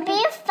wants to You be a want to be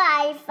a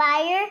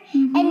firefighter?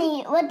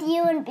 And what do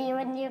you want to be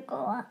when you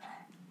grow up?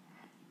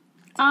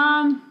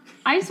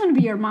 I just want to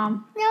be your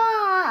mom.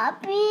 No,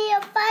 be a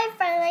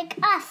firefighter like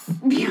us.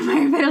 Be a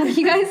firefighter like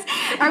you guys.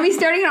 Are we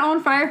starting our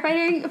own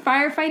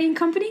firefighting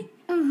company?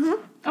 Mm-hmm.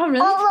 Oh,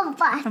 really? All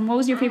of us. And what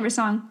was your favorite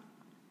song?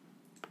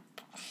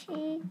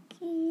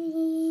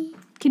 Shaky.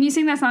 Can you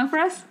sing that song for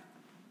us?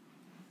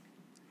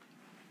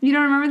 You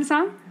don't remember the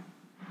song?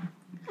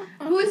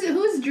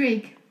 Who's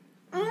Drake?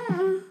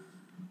 Mm-mm.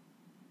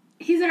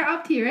 He's our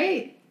opti,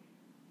 right?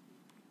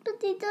 But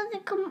he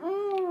doesn't come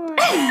over.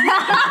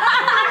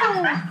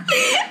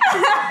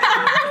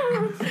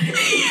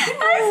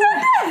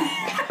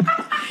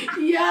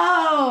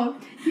 Yo,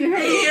 you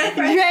heard it here first.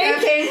 Drake,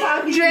 Okay,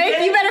 talking Drake,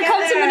 you better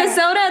come to together.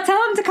 Minnesota.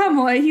 Tell him to come,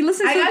 boy. He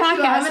listens I to the got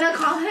you. I'm podcast. gonna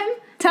call him.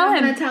 Tell I'm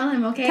him. gonna tell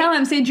him, okay? Tell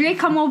him. Say, Drake,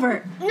 come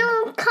over. No,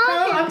 Tell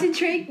call him him. up to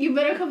Drake. You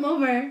better come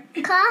over.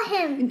 Call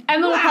him.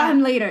 Emma will call Wow.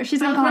 him later.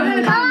 She's gonna call him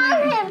later.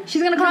 Call him.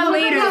 She's gonna call him No,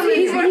 later. no, He's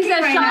he's working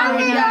at right shop now.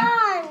 right Hold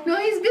now. on. No,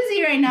 he's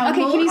busy right now.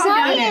 Okay, can you sit call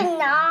down No, there? he's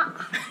not.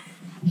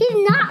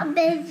 He's not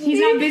busy. He's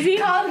not busy?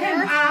 Call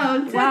him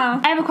out.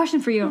 Wow. I have a question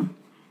for you.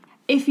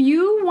 If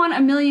you won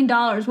 $1 million,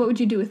 what would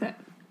you do with it?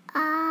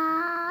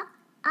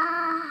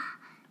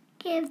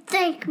 Give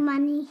Drake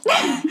money.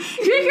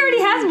 Drake already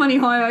has money,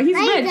 Hoya. He's I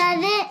rich.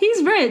 doesn't.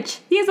 He's rich.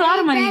 He has a lot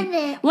of money.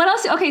 doesn't. What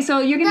else? Okay, so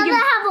you're gonna Doesn't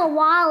give. have a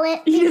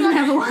wallet. He doesn't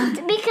have a wallet.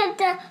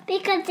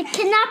 Because the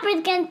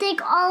kidnapper's gonna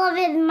take all of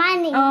his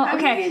money. Oh,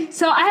 okay.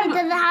 So I He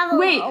doesn't have have. a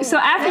Wait. wallet. So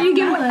after you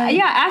give, valid.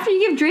 after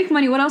you give Drake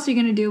money, what else are you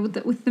gonna do with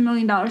the $1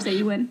 million that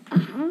you win?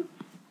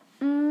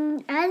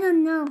 I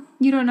don't know.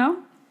 You don't know?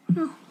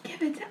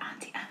 Give it to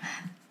Auntie Emma.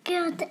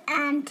 Give it to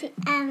Auntie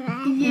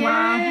Emma. Yeah.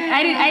 Wow.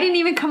 I didn't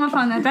even come up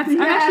on that.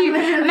 I'm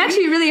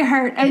actually really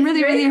hurt. I'm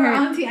really Drake or hurt.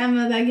 Auntie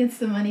Emma that gets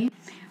the money.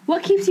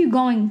 What keeps you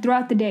going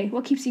throughout the day?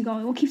 What keeps you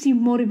going? What keeps you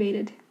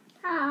motivated?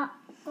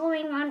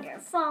 Going on your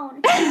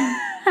phone.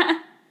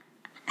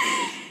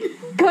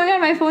 Going on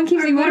my phone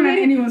keeps you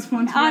motivated. anyone's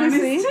phone, to be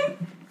Honestly. honest.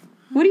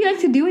 What do you like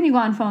to do when you go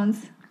on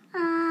phones?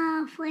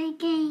 Play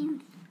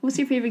games. What's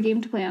your favorite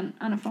game to play on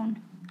a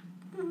phone?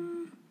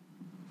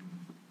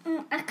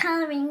 A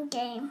coloring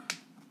game.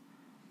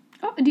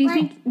 Oh, do you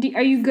think?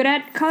 Are you good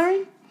at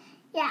coloring?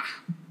 Yeah.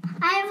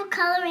 I have a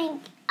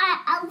coloring.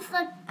 I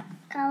also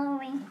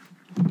coloring.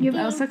 You have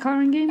Elsa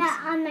coloring games? Yeah,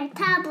 on my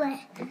tablet.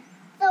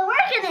 So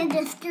we're gonna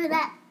just do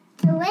that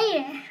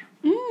later.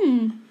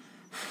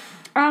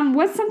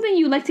 What's something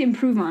you like to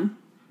improve on?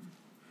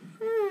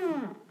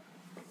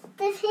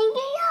 Just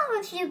hanging out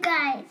with you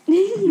guys.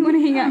 You want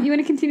to hang out? You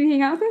want to continue to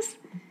hang out with us?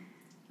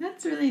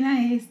 That's really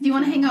nice. Do you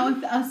want to hang out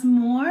with us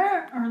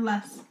more or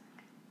less?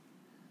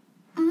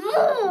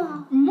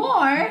 More.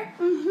 More?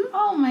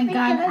 Oh my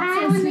God, Because I that's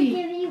so want to sweet.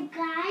 give you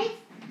guys.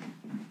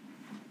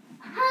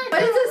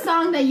 What is a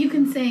song that you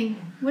can sing?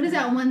 What is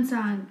that one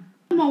song?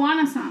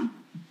 Moana song.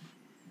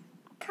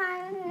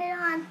 Turn it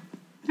on.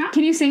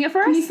 Can you sing it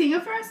for Can you us? sing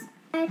it for us?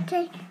 I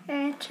take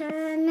a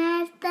turn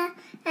at the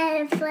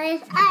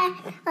place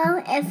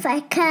if I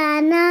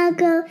cannot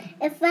go,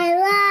 if I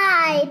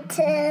lie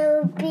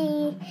to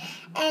be,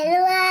 and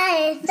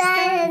lie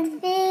and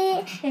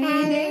see, and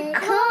it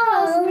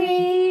calls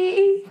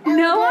me.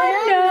 No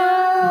one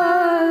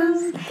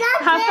knows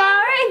how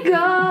far it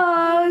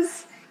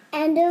goes.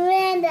 And the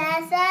wind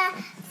as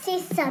I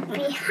see up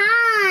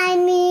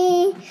behind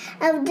me,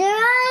 of the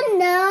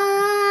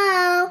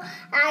unknown.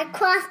 I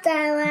crossed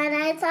that line,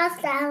 I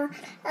tossed that line,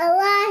 a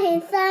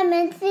line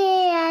summoned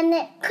sea, and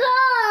it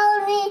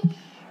called me,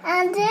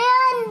 and the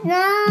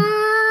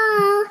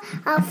unknown.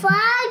 How far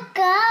I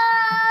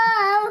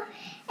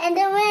go, and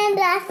the wind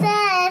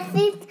that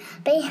sees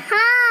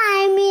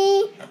behind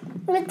me,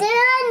 with the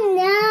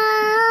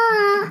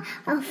unknown.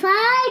 How far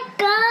I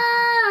go.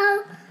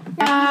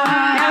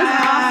 That was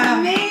awesome.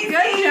 Amazing.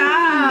 Good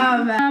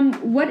job.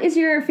 What is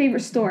your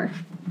favorite store?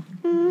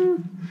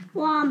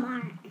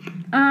 Walmart.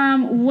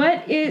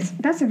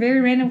 That's a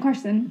very random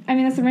question. I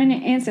mean, that's a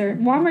random answer.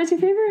 Walmart's your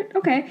favorite?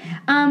 Okay.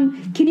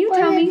 Can you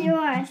tell What is me?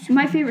 yours?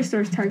 My favorite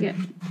store is Target.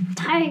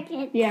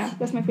 Target. Yeah,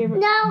 that's my favorite.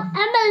 No,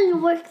 Emma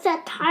works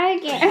at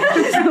Target.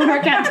 Doesn't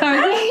work at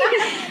Target.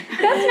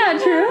 That's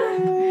not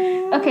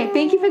true. Okay,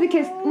 thank you for the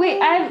kiss. Wait,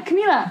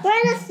 Camila.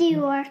 Where does she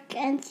work?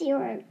 And she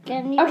work.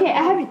 And you Okay,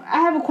 work. I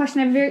have a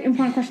question. I have a very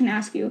important question to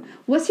ask you.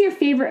 What's your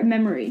favorite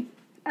memory?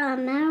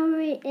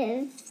 Memory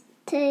is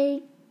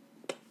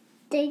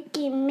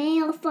taking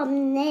mail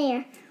from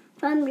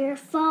your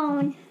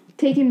phone.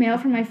 Taking mail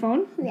from my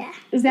phone? Yeah.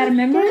 Is that a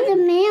memory? There's a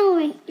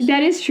mail.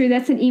 That is true.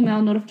 That's an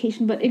email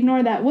notification, but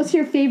ignore that. What's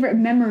your favorite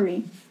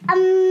memory?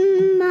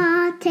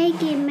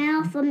 Taking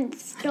mail from the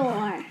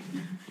store.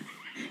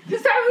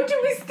 Sorry, would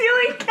you be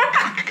stealing?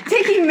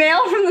 Taking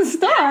mail from the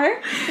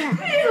store?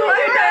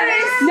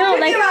 No,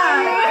 like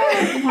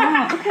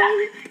wow.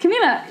 Okay.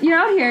 Camila, you're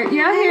out here.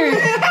 You're out here.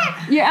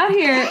 You're out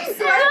here.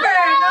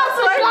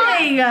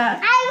 Swiping. I'm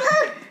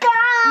hooked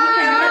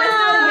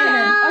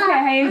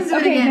Okay, Let's do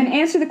it okay. again. Then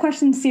answer the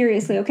question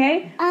seriously,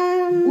 okay?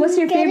 What's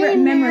your favorite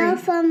memory? Mail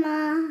from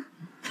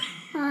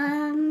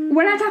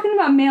We're not talking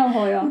about mail,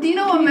 Hoyo. Do you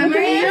know what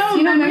memory is?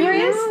 You know what memory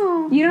is?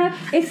 No. You know,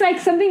 it's like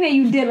something that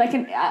you did, like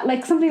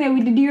something that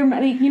we did. Do you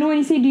like, you know when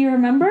you say, "Do you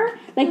remember?"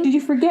 Like, did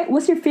you forget?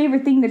 What's your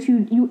favorite thing that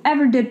you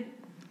ever did?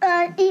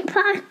 Eat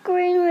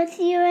popcorn with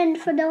you and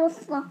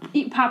Fidosa.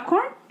 Eat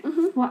popcorn?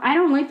 Well, I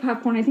don't like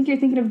popcorn. I think you're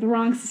thinking of the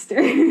wrong sister.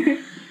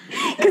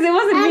 Because it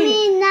wasn't I me.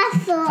 mean,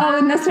 Nestle. Oh,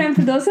 Nestor and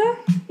Fidosa?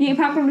 You ate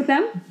popcorn with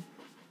them?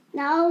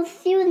 No,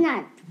 she was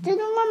not. Do you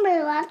remember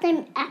the last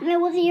time Ahmed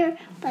was here?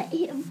 But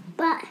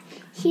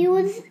he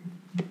was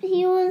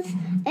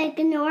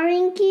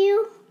ignoring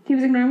you. He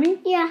was ignoring me?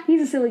 Yeah,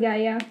 He's a silly guy,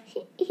 yeah.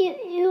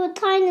 you were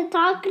trying to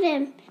talk to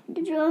him.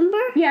 Did you remember?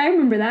 Yeah, I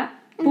remember that.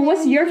 But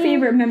what's your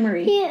favorite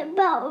memory?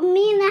 But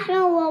me and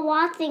Ahmed were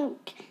watching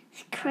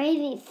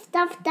crazy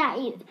stuff that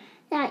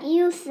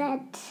you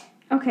said.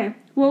 Okay.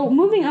 Well,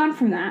 moving on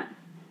from that.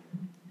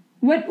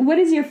 What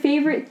is your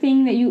favorite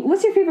thing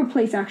what's your favorite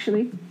place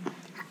actually?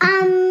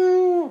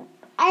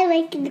 I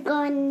like to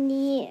go in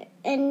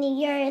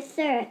your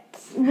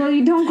shirts. Well,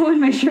 you don't go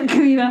in my shirt,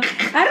 Camila.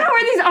 I don't know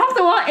where these off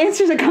the wall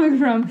answers are coming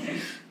from.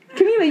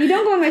 Camila, you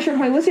don't go in my shirt.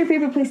 What's your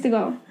favorite place to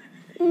go?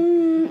 Go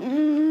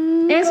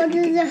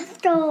to the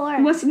store.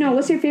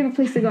 What's your favorite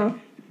place to go?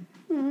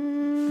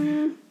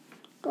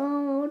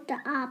 Go to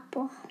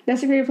Apple.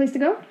 That's your favorite place to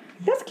go?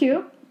 That's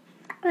cute.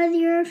 What's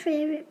your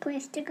favorite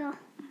place to go?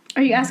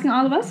 Are you asking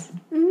all of us?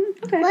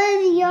 Mm-hmm. Okay.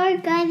 What is your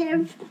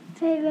guys'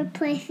 favorite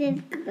places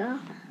to go?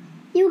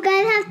 You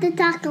guys have to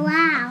talk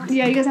loud.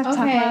 Yeah, you guys have to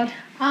talk Okay. loud.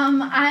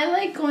 I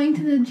like going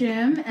to the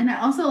gym, and I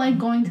also like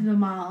going to the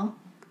mall.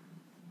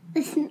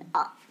 Listen,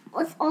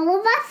 with all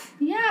of us?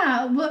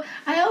 Yeah, but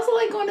I also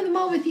like going to the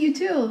mall with you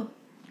too.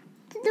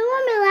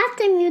 Remember last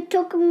time you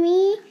took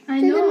me I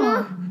to the know.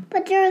 mall?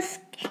 But there are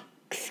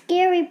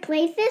scary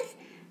places.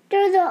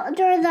 There's Oh,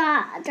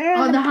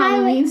 the the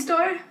Halloween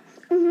store?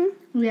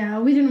 Mm-hmm. Yeah,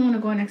 we didn't want to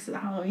go next to the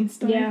Halloween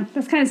store. Yeah,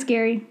 that's kind of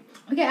scary.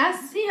 Okay,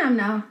 ask Sam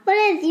now. What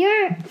is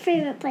your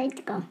favorite place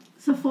to go?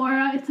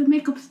 Sephora, it's a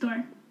makeup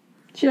store.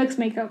 She likes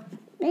makeup.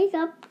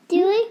 Makeup. Do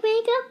you like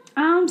makeup?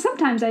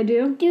 Sometimes I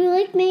do. Do you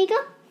like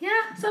makeup?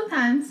 Yeah,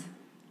 sometimes.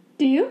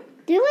 Do you?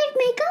 Do you like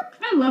makeup?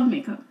 I love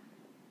makeup.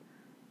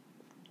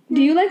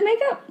 Do you like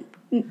makeup?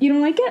 You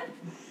don't like it?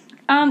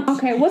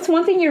 Okay, what's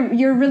one thing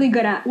you're really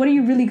good at? What are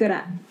you really good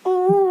at?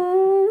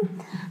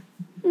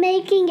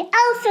 Making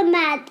Elsa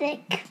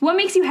magic What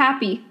makes you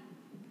happy?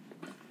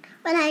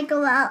 when I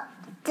go out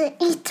to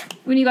eat.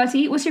 When you go out to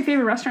eat, what's your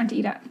favorite restaurant to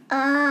eat at?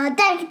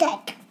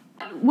 Deck.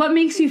 What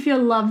makes you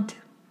feel loved?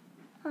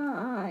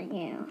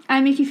 Yeah.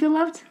 I make you feel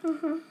loved?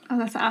 Mm-hmm. Oh,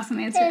 that's an awesome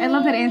answer. I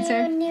love that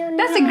answer.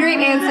 That's a great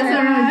answer. That's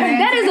a really great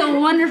That is a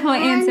wonderful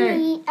answer.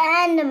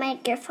 And the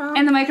microphone.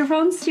 And the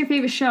microphones? What's your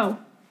favorite show?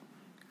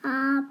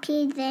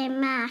 PJ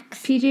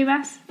Maxx. PJ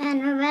Masks?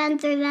 And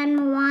Avengers and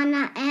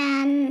Moana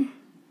and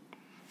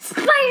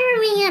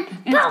Spider-Man.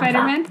 And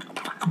Spider-Man?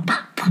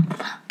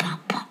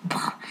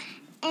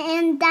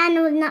 And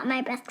Dano is not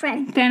my best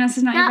friend. Thanos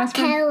is not your best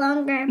friend?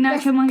 Killmonger. Not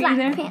but Killmonger Black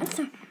either?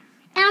 Panther.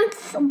 And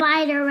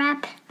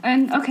Spider-Web.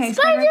 And okay,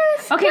 Spider.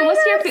 Okay,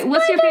 what's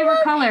your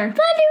favorite color?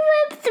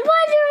 Spider-Web.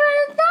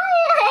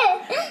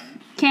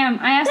 Cam,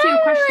 I asked you a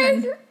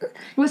question.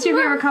 What's your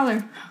favorite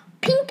color?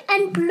 Pink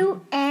and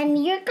blue,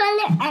 and your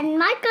color, and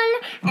my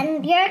color,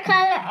 and your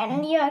color,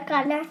 and your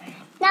color.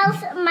 Now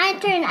it's my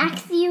turn.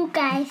 Ask you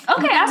guys.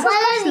 Okay, ask us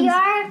What is questions.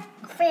 your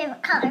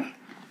favorite color?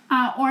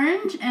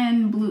 Orange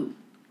and blue.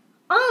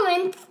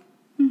 Orange.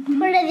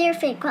 What is your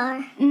favorite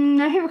color?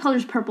 My favorite color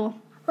is purple.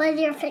 What is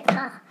your favorite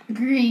color?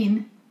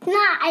 Green. No,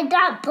 I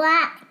got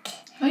black.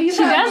 Oh, you She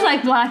does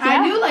like black, yeah?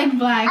 I do like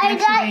black, I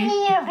got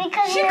actually. you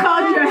because She you're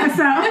called your orange. ass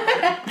out.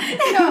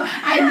 No,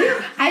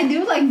 I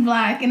do like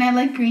black, and I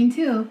like green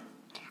too.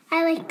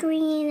 I like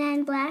green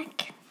and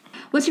black.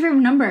 What's your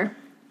favorite number?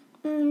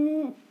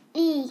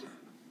 E. You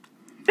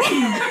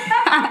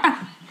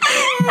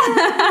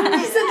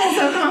said that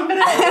so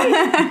confident.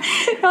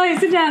 Oh, yeah,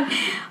 sit down.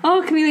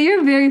 Oh, Camila,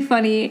 you're very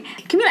funny.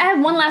 Camila, I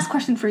have one last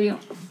question for you.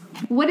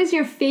 What is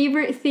your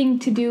favorite thing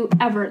to do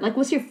ever? Like,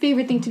 what's your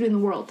favorite thing to do in the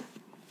world?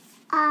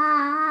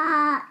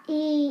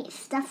 Eat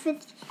stuff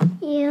with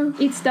you.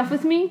 Eat stuff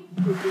with me?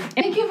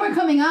 Thank you for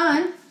coming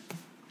on.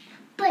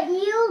 But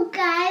you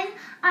guys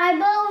are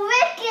both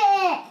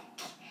wicked.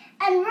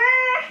 And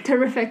we're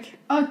Terrific.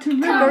 Oh,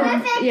 terrific.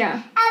 terrific. Yeah.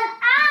 And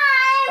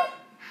I'm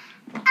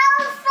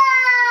Elsa,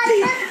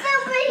 the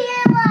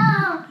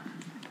superhero.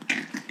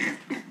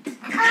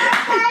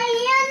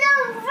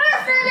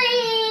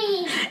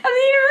 University. Of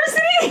the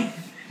university?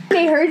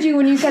 They heard you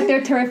when you said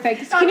they're terrific.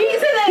 Can you say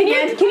that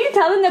again? Can you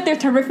tell them that they're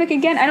terrific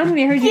again? I don't think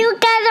they heard you. You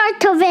guys are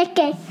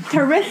terrific.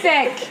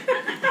 Terrific.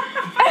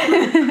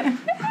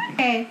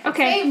 Okay.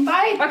 Okay. Say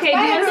bye. Okay, do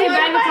you want to say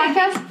bye to the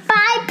podcast?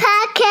 Bye,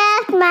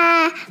 podcast.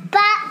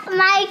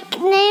 My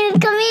name is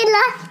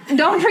Camila.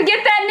 Don't forget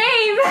that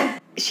name.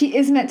 She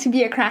is meant to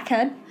be a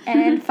crackhead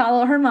and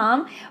follow her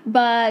mom,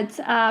 but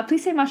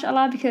please say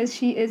mashallah because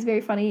she is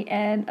very funny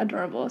and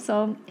adorable.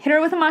 So hit her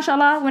with a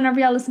mashallah whenever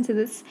y'all listen to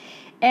this.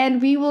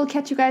 And we will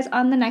catch you guys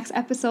on the next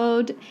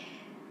episode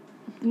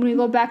when we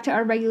go back to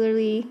our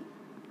regularly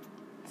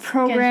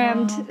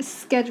programmed,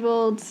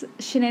 scheduled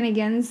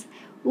shenanigans.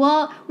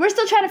 Well, we're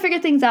still trying to figure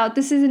things out.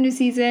 This is a new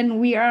season.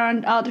 We are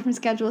on all different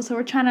schedules, so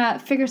we're trying to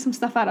figure some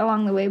stuff out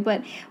along the way.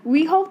 But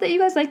we hope that you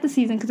guys like the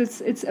season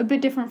because it's a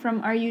bit different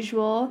from our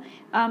usual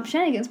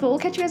shenanigans. But we'll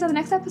catch you guys on the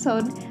next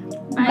episode.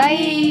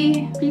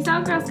 Bye. Peace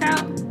out, Girl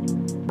Scout.